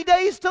 30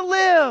 days to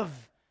live.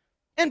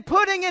 And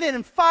putting it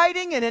in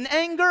fighting and in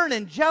anger and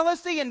in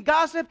jealousy and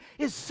gossip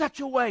is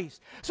such a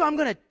waste. So I'm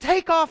going to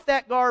take off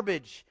that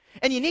garbage.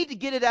 And you need to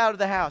get it out of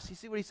the house. You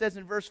see what he says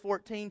in verse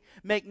 14?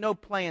 Make no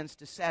plans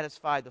to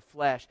satisfy the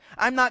flesh.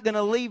 I'm not going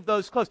to leave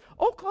those clothes.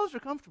 Old clothes are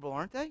comfortable,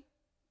 aren't they?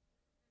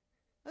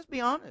 Let's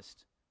be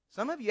honest.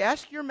 Some of you,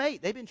 ask your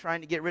mate. They've been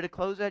trying to get rid of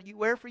clothes that you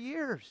wear for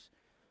years.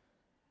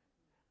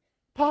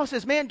 Paul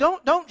says, man,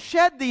 don't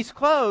shed these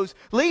clothes,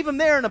 leave them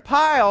there in a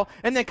pile,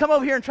 and then come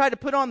over here and try to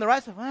put on the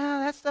right stuff.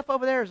 Well, that stuff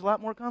over there is a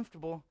lot more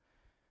comfortable.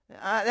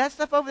 That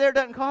stuff over there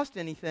doesn't cost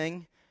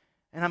anything.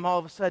 And all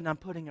of a sudden, I'm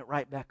putting it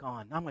right back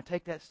on. I'm going to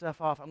take that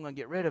stuff off. I'm going to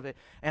get rid of it,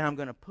 and I'm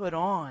going to put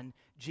on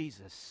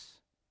Jesus.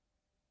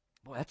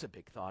 Boy, that's a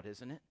big thought,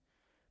 isn't it?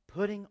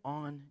 Putting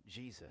on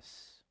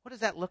Jesus. What does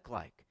that look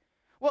like?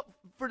 Well,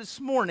 for this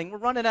morning, we're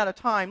running out of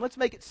time. Let's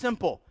make it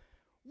simple.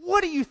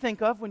 What do you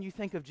think of when you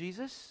think of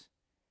Jesus?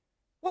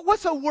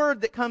 What's a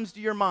word that comes to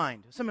your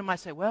mind? Somebody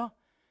might say, well,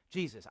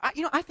 Jesus.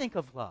 I think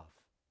of love.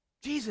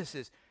 Jesus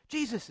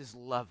is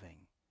loving.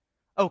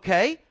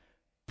 Okay,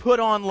 put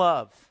on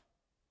love.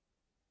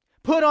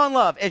 Put on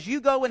love. As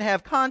you go and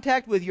have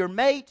contact with your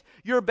mate,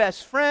 your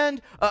best friend,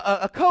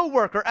 a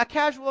coworker, a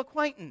casual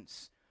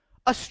acquaintance,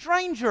 a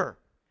stranger,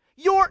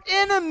 your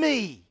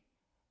enemy.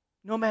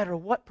 No matter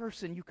what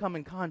person you come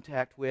in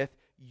contact with,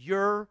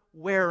 you're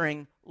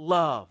wearing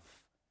love.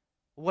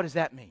 What does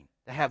that mean?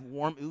 To have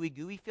warm,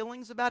 ooey-gooey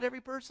feelings about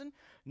every person?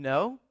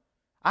 No.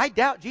 I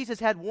doubt Jesus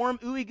had warm,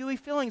 ooey-gooey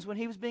feelings when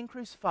he was being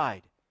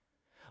crucified.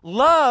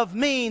 Love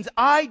means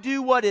I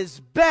do what is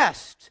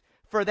best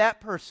for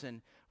that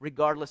person,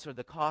 regardless of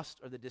the cost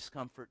or the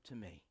discomfort to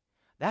me.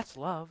 That's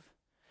love.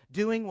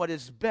 doing what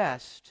is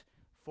best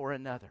for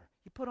another.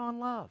 You put on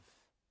love.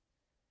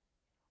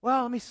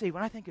 Well, let me see.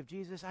 When I think of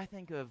Jesus, I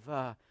think of,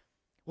 well,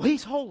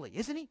 He's holy,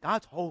 isn't He?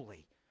 God's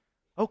holy.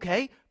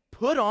 Okay,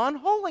 put on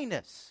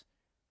holiness.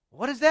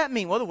 What does that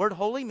mean? Well, the word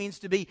holy means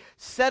to be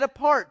set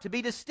apart, to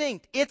be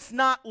distinct. It's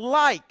not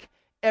like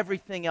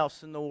everything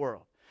else in the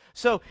world.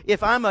 So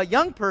if I'm a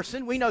young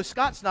person, we know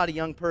Scott's not a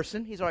young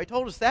person. He's already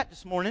told us that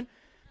this morning.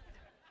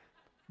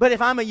 But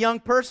if I'm a young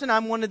person,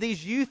 I'm one of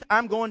these youth,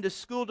 I'm going to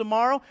school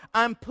tomorrow,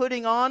 I'm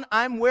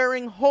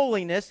wearing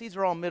holiness. These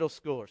are all middle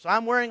schoolers. So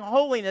I'm wearing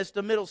holiness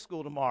to middle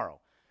school tomorrow.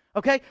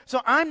 Okay?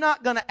 So I'm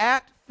not going to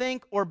act,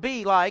 think, or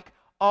be like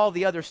all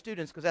the other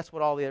students, because that's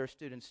what all the other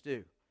students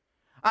do.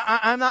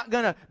 I'm not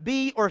going to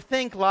be or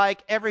think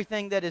like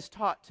everything that is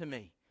taught to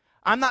me.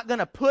 I'm not going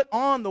to put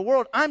on the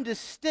world. I'm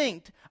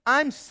distinct.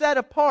 I'm set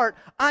apart.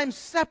 I'm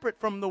separate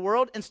from the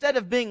world. Instead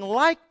of being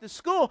like the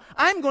school,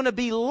 I'm going to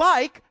be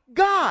like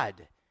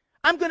God.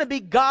 I'm going to be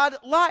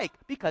God-like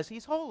because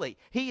He's holy.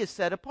 He is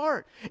set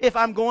apart. If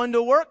I'm going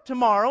to work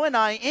tomorrow, and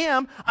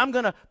I'm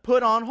going to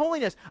put on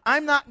holiness.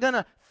 I'm not going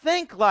to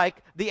think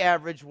like the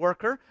average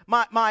worker.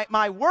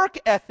 My work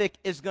ethic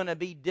is going to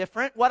be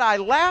different. What I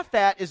laugh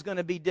at is going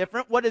to be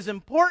different. What is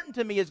important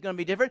to me is going to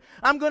be different.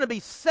 I'm going to be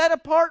set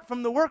apart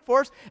from the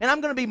workforce, and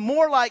I'm going to be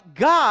more like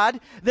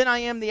God than I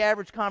am the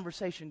average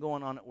conversation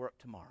going on at work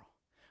tomorrow.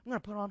 I'm going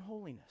to put on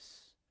holiness.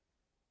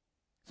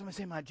 Somebody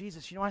say, my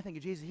Jesus, when I think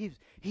of Jesus,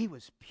 he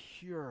was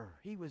pure.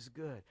 He was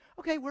good.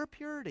 Okay, we're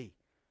purity.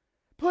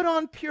 Put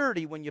on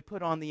purity when you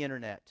put on the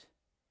internet.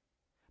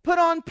 Put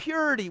on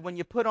purity when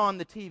you put on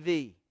the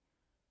TV.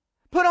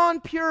 Put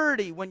on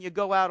purity when you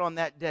go out on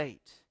that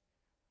date.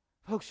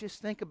 Folks,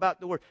 just think about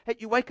the word. Hey,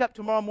 you wake up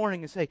tomorrow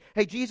morning and say,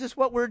 hey, Jesus,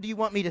 what word do you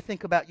want me to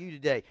think about you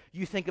today?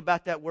 You think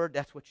about that word,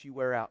 that's what you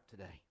wear out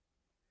today.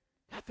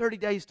 Got 30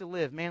 days to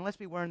live. Man, let's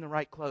be wearing the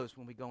right clothes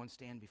when we go and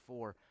stand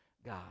before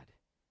God.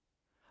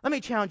 Let me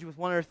challenge you with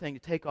one other thing to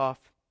take off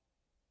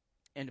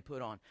and to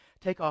put on.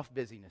 Take off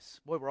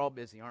busyness. Boy, we're all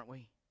busy, aren't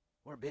we?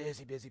 We're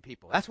busy, busy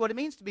people. That's what it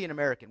means to be an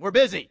American. We're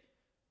busy.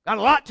 Got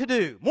a lot to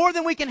do. More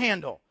than we can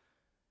handle.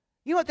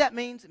 You know what that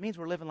means? It means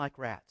we're living like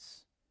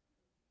rats.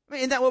 I mean,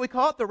 isn't that what we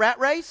call it? The rat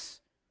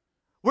race?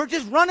 We're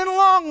just running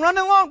along.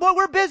 Boy,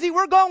 we're busy.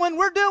 We're going.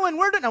 We're doing.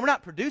 Now, we're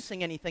not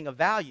producing anything of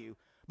value.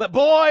 But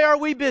boy, are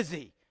we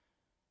busy.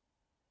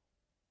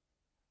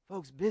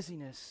 Folks,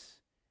 busyness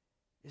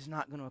is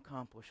not going to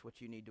accomplish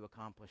what you need to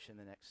accomplish in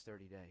the next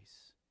 30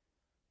 days.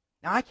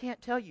 Now, I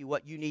can't tell you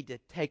what you need to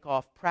take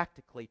off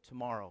practically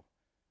tomorrow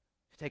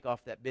to take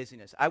off that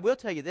busyness. I will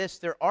tell you this,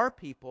 there are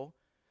people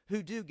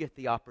who do get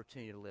the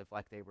opportunity to live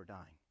like they were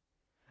dying.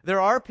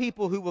 There are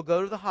people who will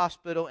go to the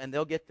hospital and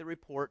they'll get the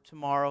report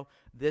tomorrow,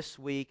 this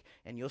week,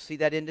 and you'll see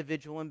that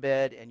individual in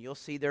bed and you'll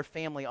see their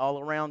family all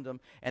around them,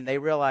 and they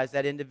realize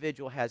that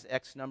individual has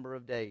X number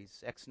of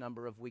days, X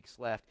number of weeks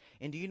left.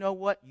 And do you know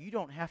what? You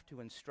don't have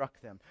to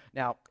instruct them.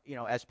 Now,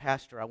 as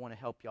pastor, I want to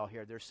help y'all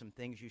here. There's some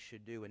things you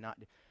should do and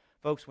not do.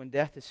 Folks, when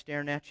death is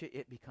staring at you,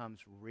 it becomes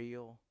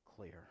real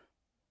clear.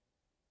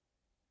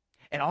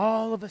 And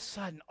all of a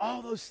sudden,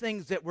 all those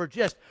things that were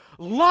just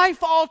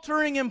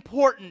life-altering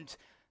important,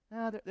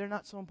 they're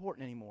not so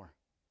important anymore.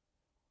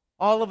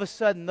 All of a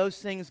sudden, those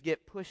things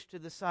get pushed to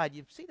the side.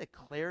 You see the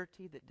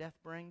clarity that death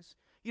brings?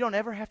 You don't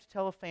ever have to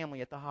tell a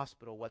family at the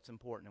hospital what's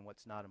important and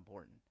what's not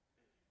important.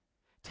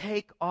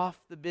 Take off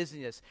the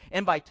busyness.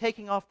 And by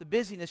taking off the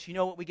busyness, you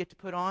know what we get to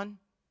put on?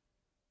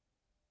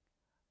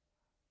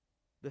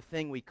 The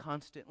thing we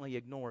constantly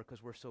ignore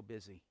because we're so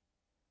busy.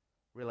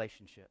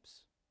 Relationships.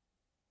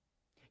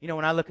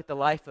 When I look at the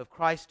life of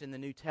Christ in the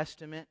New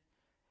Testament,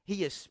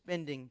 He is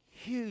spending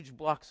huge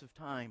blocks of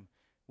time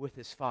with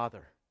His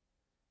Father.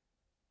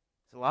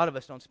 So a lot of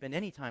us don't spend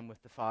any time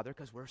with the Father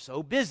because we're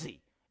so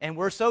busy. And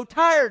we're so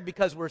tired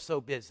because we're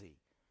so busy.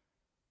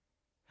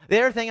 The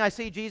other thing I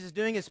see Jesus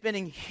doing is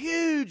spending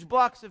huge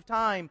blocks of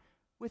time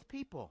with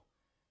people.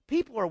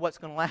 People are what's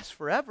going to last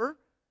forever.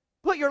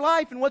 Put your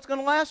life in what's going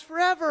to last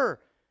forever.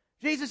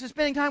 Jesus is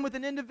spending time with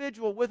an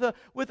individual, with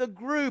a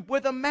group,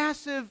 with a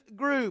massive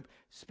group.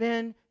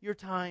 Spend your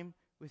time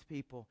with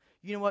people.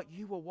 You know what?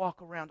 You will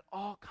walk around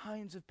all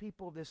kinds of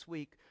people this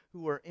week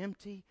who are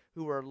empty,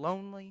 who are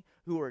lonely,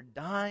 who are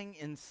dying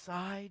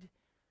inside,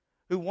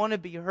 who want to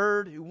be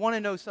heard, who want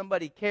to know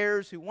somebody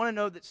cares, who want to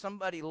know that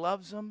somebody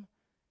loves them.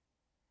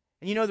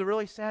 And you know the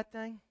really sad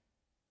thing?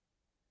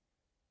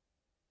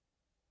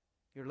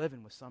 You're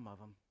living with some of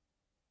them.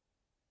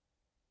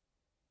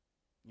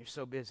 You're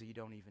so busy you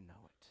don't even know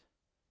it.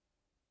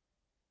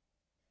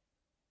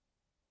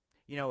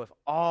 If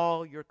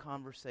all your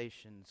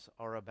conversations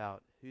are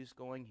about who's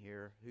going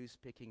here, who's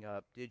picking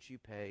up, did you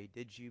pay,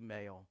 did you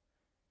mail,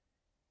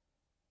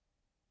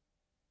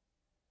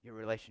 your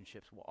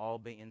relationships will all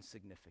be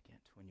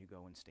insignificant when you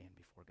go and stand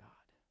before God.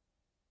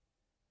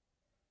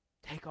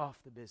 Take off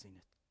the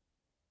busyness.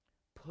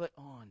 Put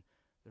on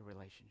the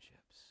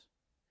relationships.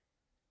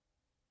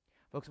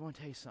 Folks, I want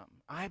to tell you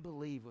something. I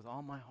believe with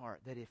all my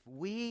heart that if's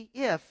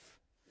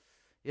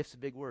a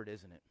big word,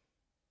 isn't it?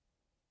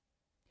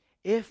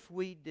 If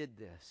we did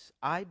this,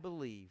 I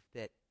believe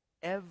that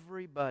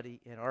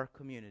everybody in our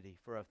community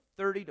for a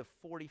 30 to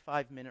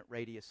 45-minute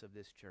radius of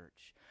this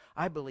church,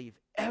 I believe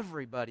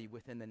everybody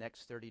within the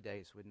next 30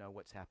 days would know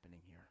what's happening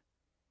here.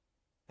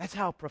 That's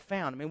how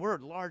profound. I mean, we're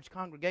a large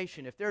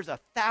congregation. If there's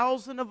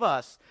 1,000 of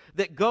us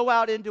that go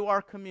out into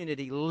our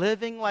community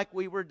living like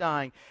we were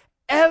dying,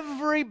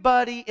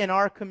 everybody in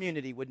our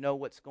community would know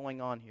what's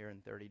going on here in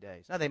 30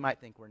 days. Now, they might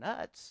think we're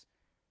nuts.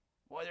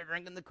 Boy, they're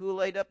drinking the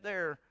Kool-Aid up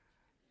there.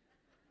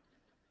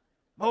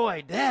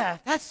 Boy,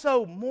 death, that's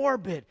so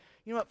morbid.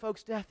 You know what,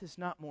 folks? Death is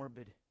not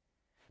morbid.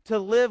 To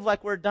live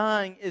like we're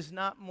dying is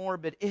not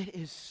morbid. It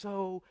is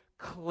so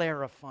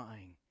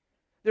clarifying.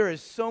 There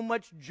is so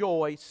much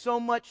joy, so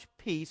much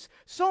peace,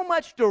 so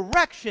much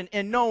direction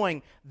in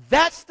knowing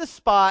that's the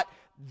spot,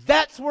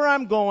 that's where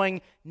I'm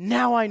going.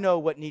 Now I know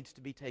what needs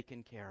to be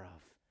taken care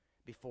of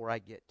before I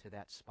get to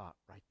that spot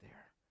right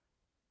there.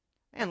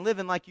 And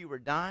living like you were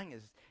dying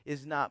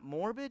is not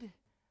morbid.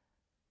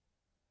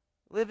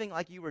 Living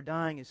like you were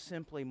dying is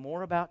simply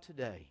more about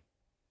today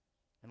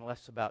and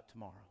less about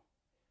tomorrow.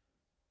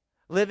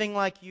 Living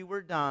like you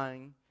were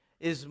dying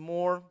is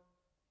more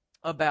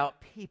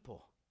about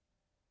people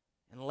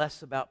and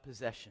less about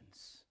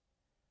possessions.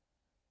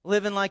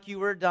 Living like you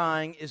were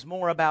dying is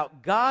more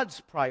about God's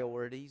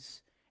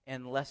priorities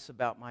and less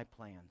about my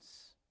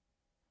plans.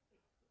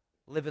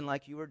 Living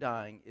like you were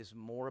dying is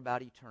more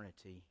about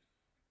eternity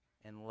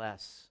and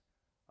less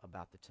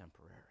about the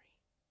temporary.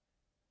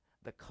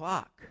 The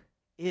clock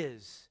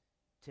is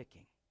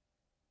ticking.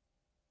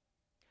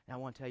 Now I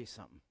want to tell you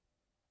something.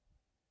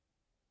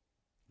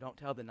 Don't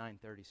tell the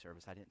 9:30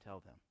 service. I didn't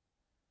tell them.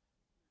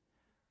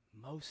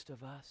 Most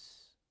of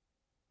us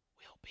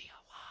will be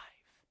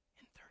alive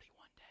in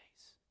 31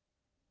 days.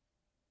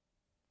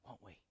 Won't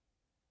we?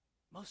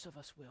 Most of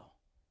us will.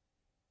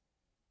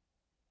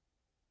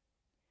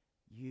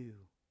 You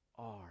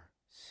are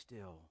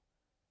still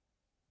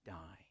dying.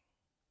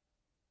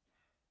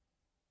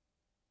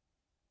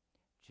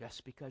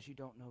 Just because you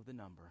don't know the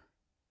number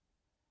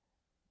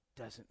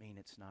doesn't mean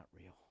it's not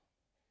real.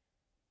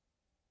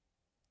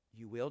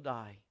 You will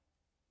die.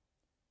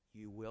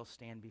 You will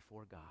stand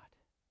before God.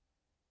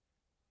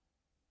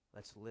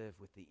 Let's live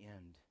with the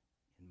end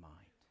in mind.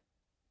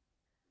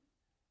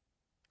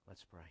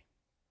 Let's pray.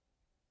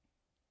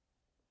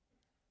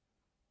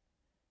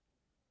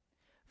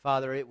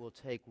 Father, it will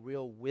take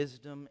real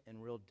wisdom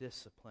and real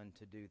discipline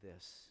to do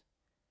this.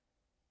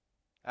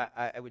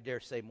 I would dare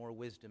say more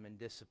wisdom and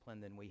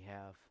discipline than we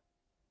have.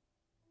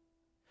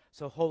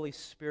 So, Holy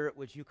Spirit,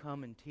 would you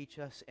come and teach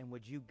us, and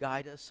would you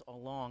guide us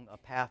along a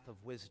path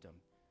of wisdom?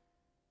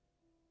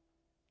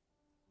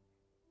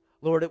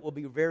 Lord, it will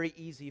be very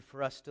easy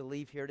for us to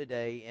leave here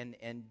today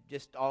and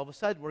just all of a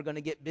sudden we're going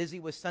to get busy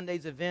with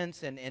Sunday's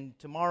events and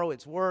tomorrow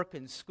it's work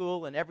and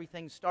school and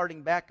everything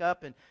starting back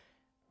up. And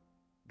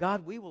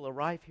God, we will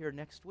arrive here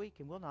next week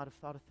and we'll not have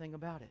thought a thing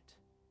about it.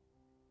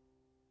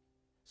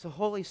 So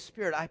Holy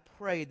Spirit, I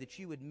pray that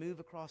you would move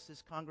across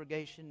this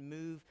congregation,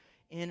 move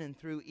in and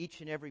through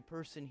each and every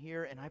person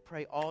here, and I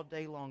pray all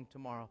day long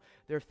tomorrow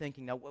they're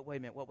thinking, now wait a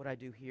minute, what would I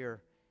do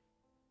here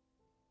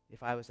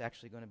if I was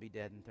actually going to be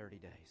dead in 30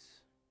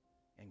 days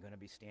and going to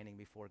be standing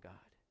before God?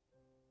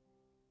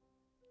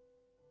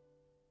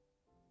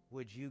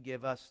 Would you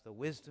give us the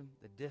wisdom,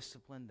 the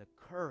discipline, the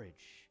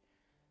courage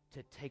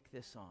to take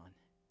this on?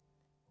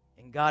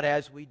 And God,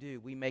 as we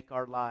do, we make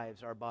our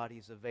lives, our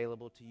bodies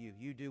available to you.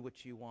 You do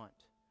what you want.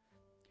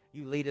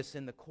 You lead us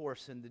in the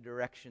course, in the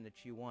direction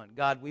that you want.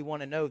 God, we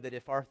want to know that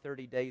if our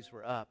 30 days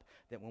were up,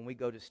 that when we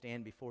go to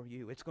stand before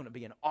you, it's going to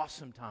be an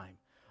awesome time,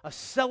 a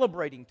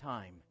celebrating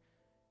time.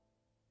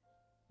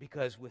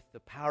 Because with the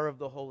power of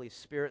the Holy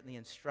Spirit and the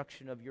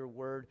instruction of your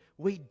word,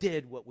 we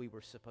did what we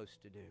were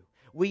supposed to do.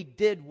 We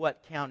did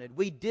what counted.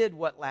 We did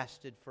what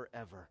lasted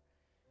forever.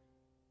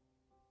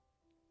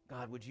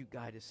 God, would you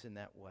guide us in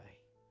that way?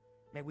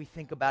 May we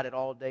think about it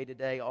all day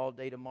today, all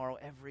day tomorrow,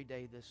 every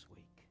day this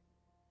week.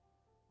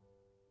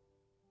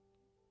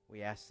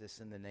 We ask this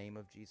in the name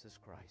of Jesus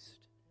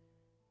Christ.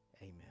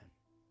 Amen.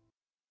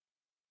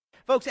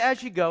 Folks,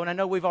 as you go, and I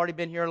know we've already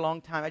been here a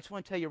long time, I just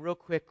want to tell you real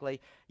quickly,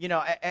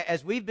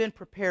 as we've been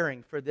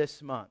preparing for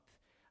this month,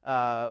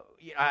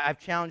 I've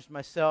challenged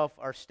myself,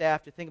 our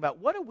staff, to think about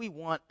what do we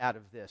want out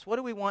of this? What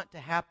do we want to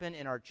happen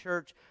in our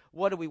church?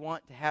 What do we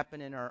want to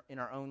happen in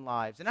our own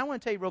lives? And I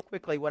want to tell you real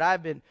quickly what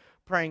I've been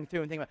praying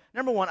through and thinking about.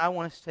 Number one, I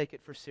want us to take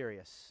it for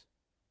serious.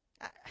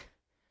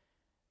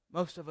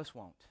 Most of us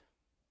won't.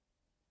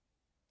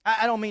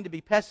 I don't mean to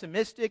be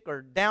pessimistic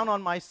or down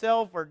on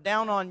myself or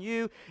down on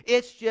you.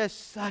 It's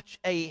just such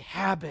a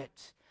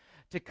habit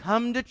to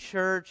come to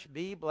church,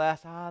 be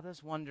blessed.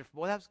 That's wonderful.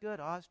 Boy, that's good.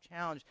 I was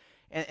challenged.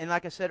 And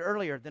like I said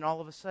earlier, then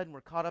all of a sudden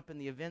we're caught up in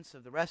the events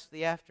of the rest of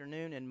the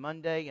afternoon, and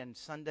Monday and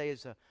Sunday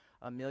is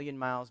a million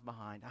miles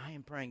behind. I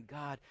am praying,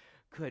 God,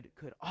 could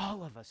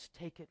all of us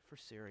take it for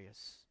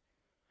serious?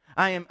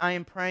 I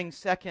am praying,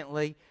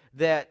 secondly,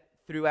 that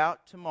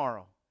throughout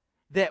tomorrow,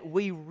 that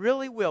we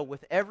really will,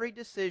 with every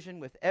decision,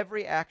 with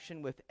every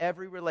action, with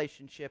every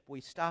relationship, we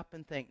stop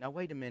and think, now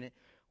wait a minute,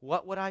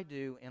 what would I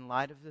do in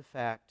light of the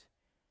fact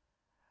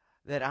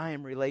that I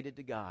am related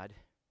to God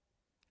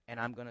and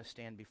I'm going to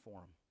stand before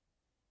Him?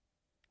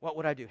 What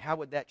would I do? How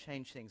would that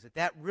change things?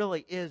 That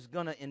really is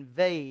going to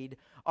invade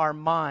our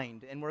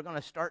mind, and we're going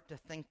to start to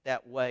think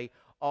that way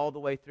all the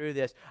way through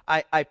this.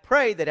 I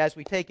pray that as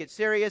we take it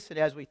serious and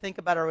as we think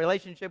about our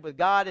relationship with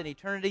God and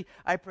eternity,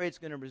 I pray it's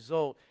going to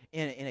result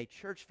in a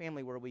church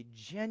family where we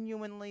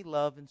genuinely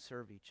love and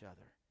serve each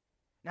other.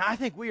 Now, I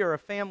think we are a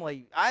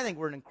family, I think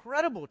we're an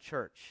incredible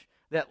church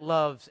that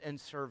loves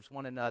and serves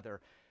one another.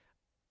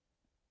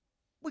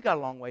 We got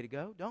a long way to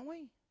go, don't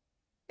we?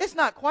 It's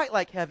not quite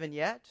like heaven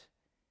yet.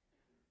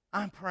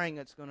 I'm praying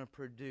it's going to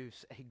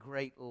produce a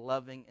great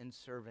loving and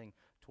serving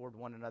toward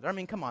one another. I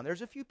mean, come on,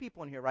 there's a few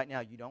people in here right now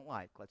you don't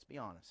like, let's be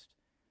honest.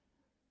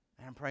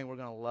 And I'm praying we're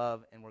going to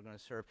love and we're going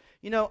to serve.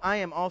 You know, I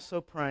am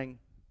also praying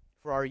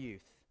for our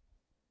youth.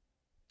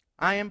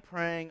 I am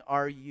praying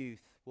our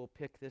youth will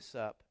pick this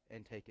up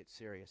and take it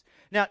serious.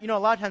 Now, you know, a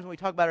lot of times when we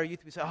talk about our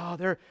youth, we say, oh,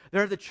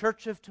 they're the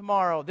church of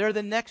tomorrow. They're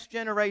the next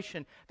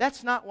generation.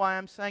 That's not why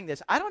I'm saying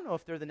this. I don't know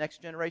if they're the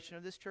next generation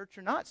of this church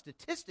or not.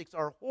 Statistics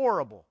are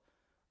horrible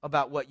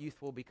about what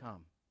youth will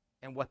become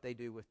and what they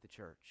do with the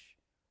church.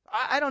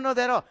 I don't know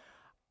that at all.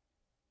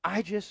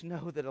 I just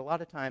know that a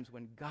lot of times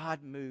when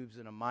God moves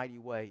in a mighty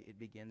way, it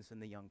begins in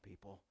the young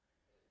people.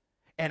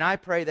 And I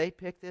pray they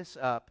pick this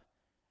up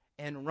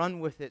and run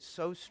with it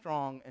so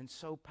strong and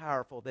so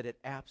powerful that it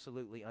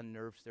absolutely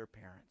unnerves their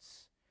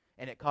parents.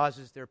 And it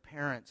causes their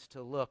parents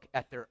to look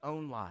at their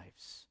own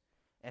lives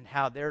and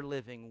how they're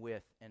living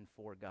with and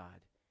for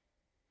God.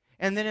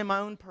 And then in my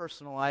own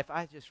personal life,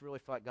 I just really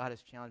feel like God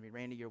has challenged me.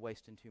 Randy, you're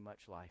wasting too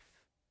much life.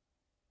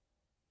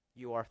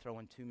 You are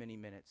throwing too many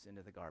minutes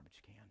into the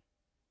garbage can.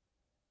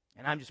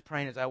 And I'm just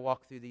praying as I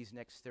walk through these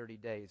next 30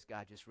 days,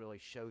 God just really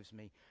shows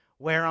me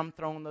where I'm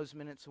throwing those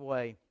minutes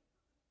away,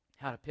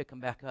 how to pick them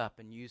back up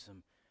and use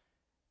them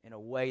in a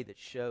way that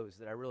shows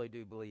that I really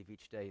do believe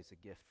each day is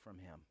a gift from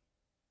Him.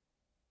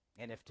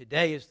 And if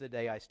today is the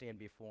day I stand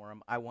before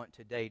Him, I want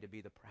today to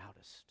be the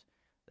proudest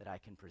that I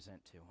can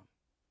present to Him.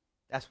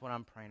 That's what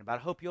I'm praying about.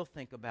 I hope you'll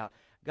think about,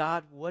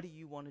 God, what do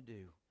you want to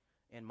do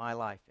in my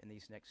life in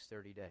these next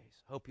 30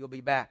 days? Hope you'll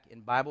be back in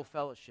Bible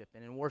fellowship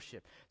and in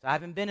worship. So I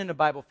haven't been in a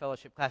Bible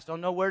fellowship class.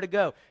 Don't know where to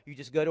go. You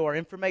just go to our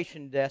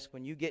information desk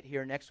when you get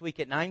here next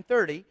week at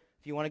 9:30.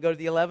 If you want to go to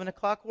the 11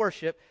 o'clock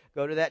worship,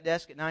 go to that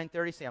desk at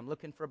 9:30. Say, I'm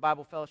looking for a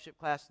Bible fellowship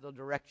class. They'll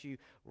direct you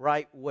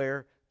right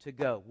where to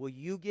go. Will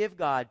you give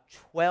God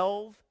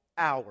 12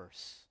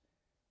 hours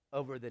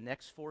over the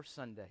next 4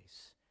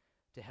 Sundays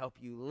to help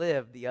you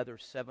live the other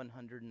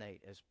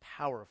 708 as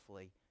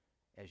powerfully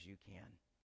as you can?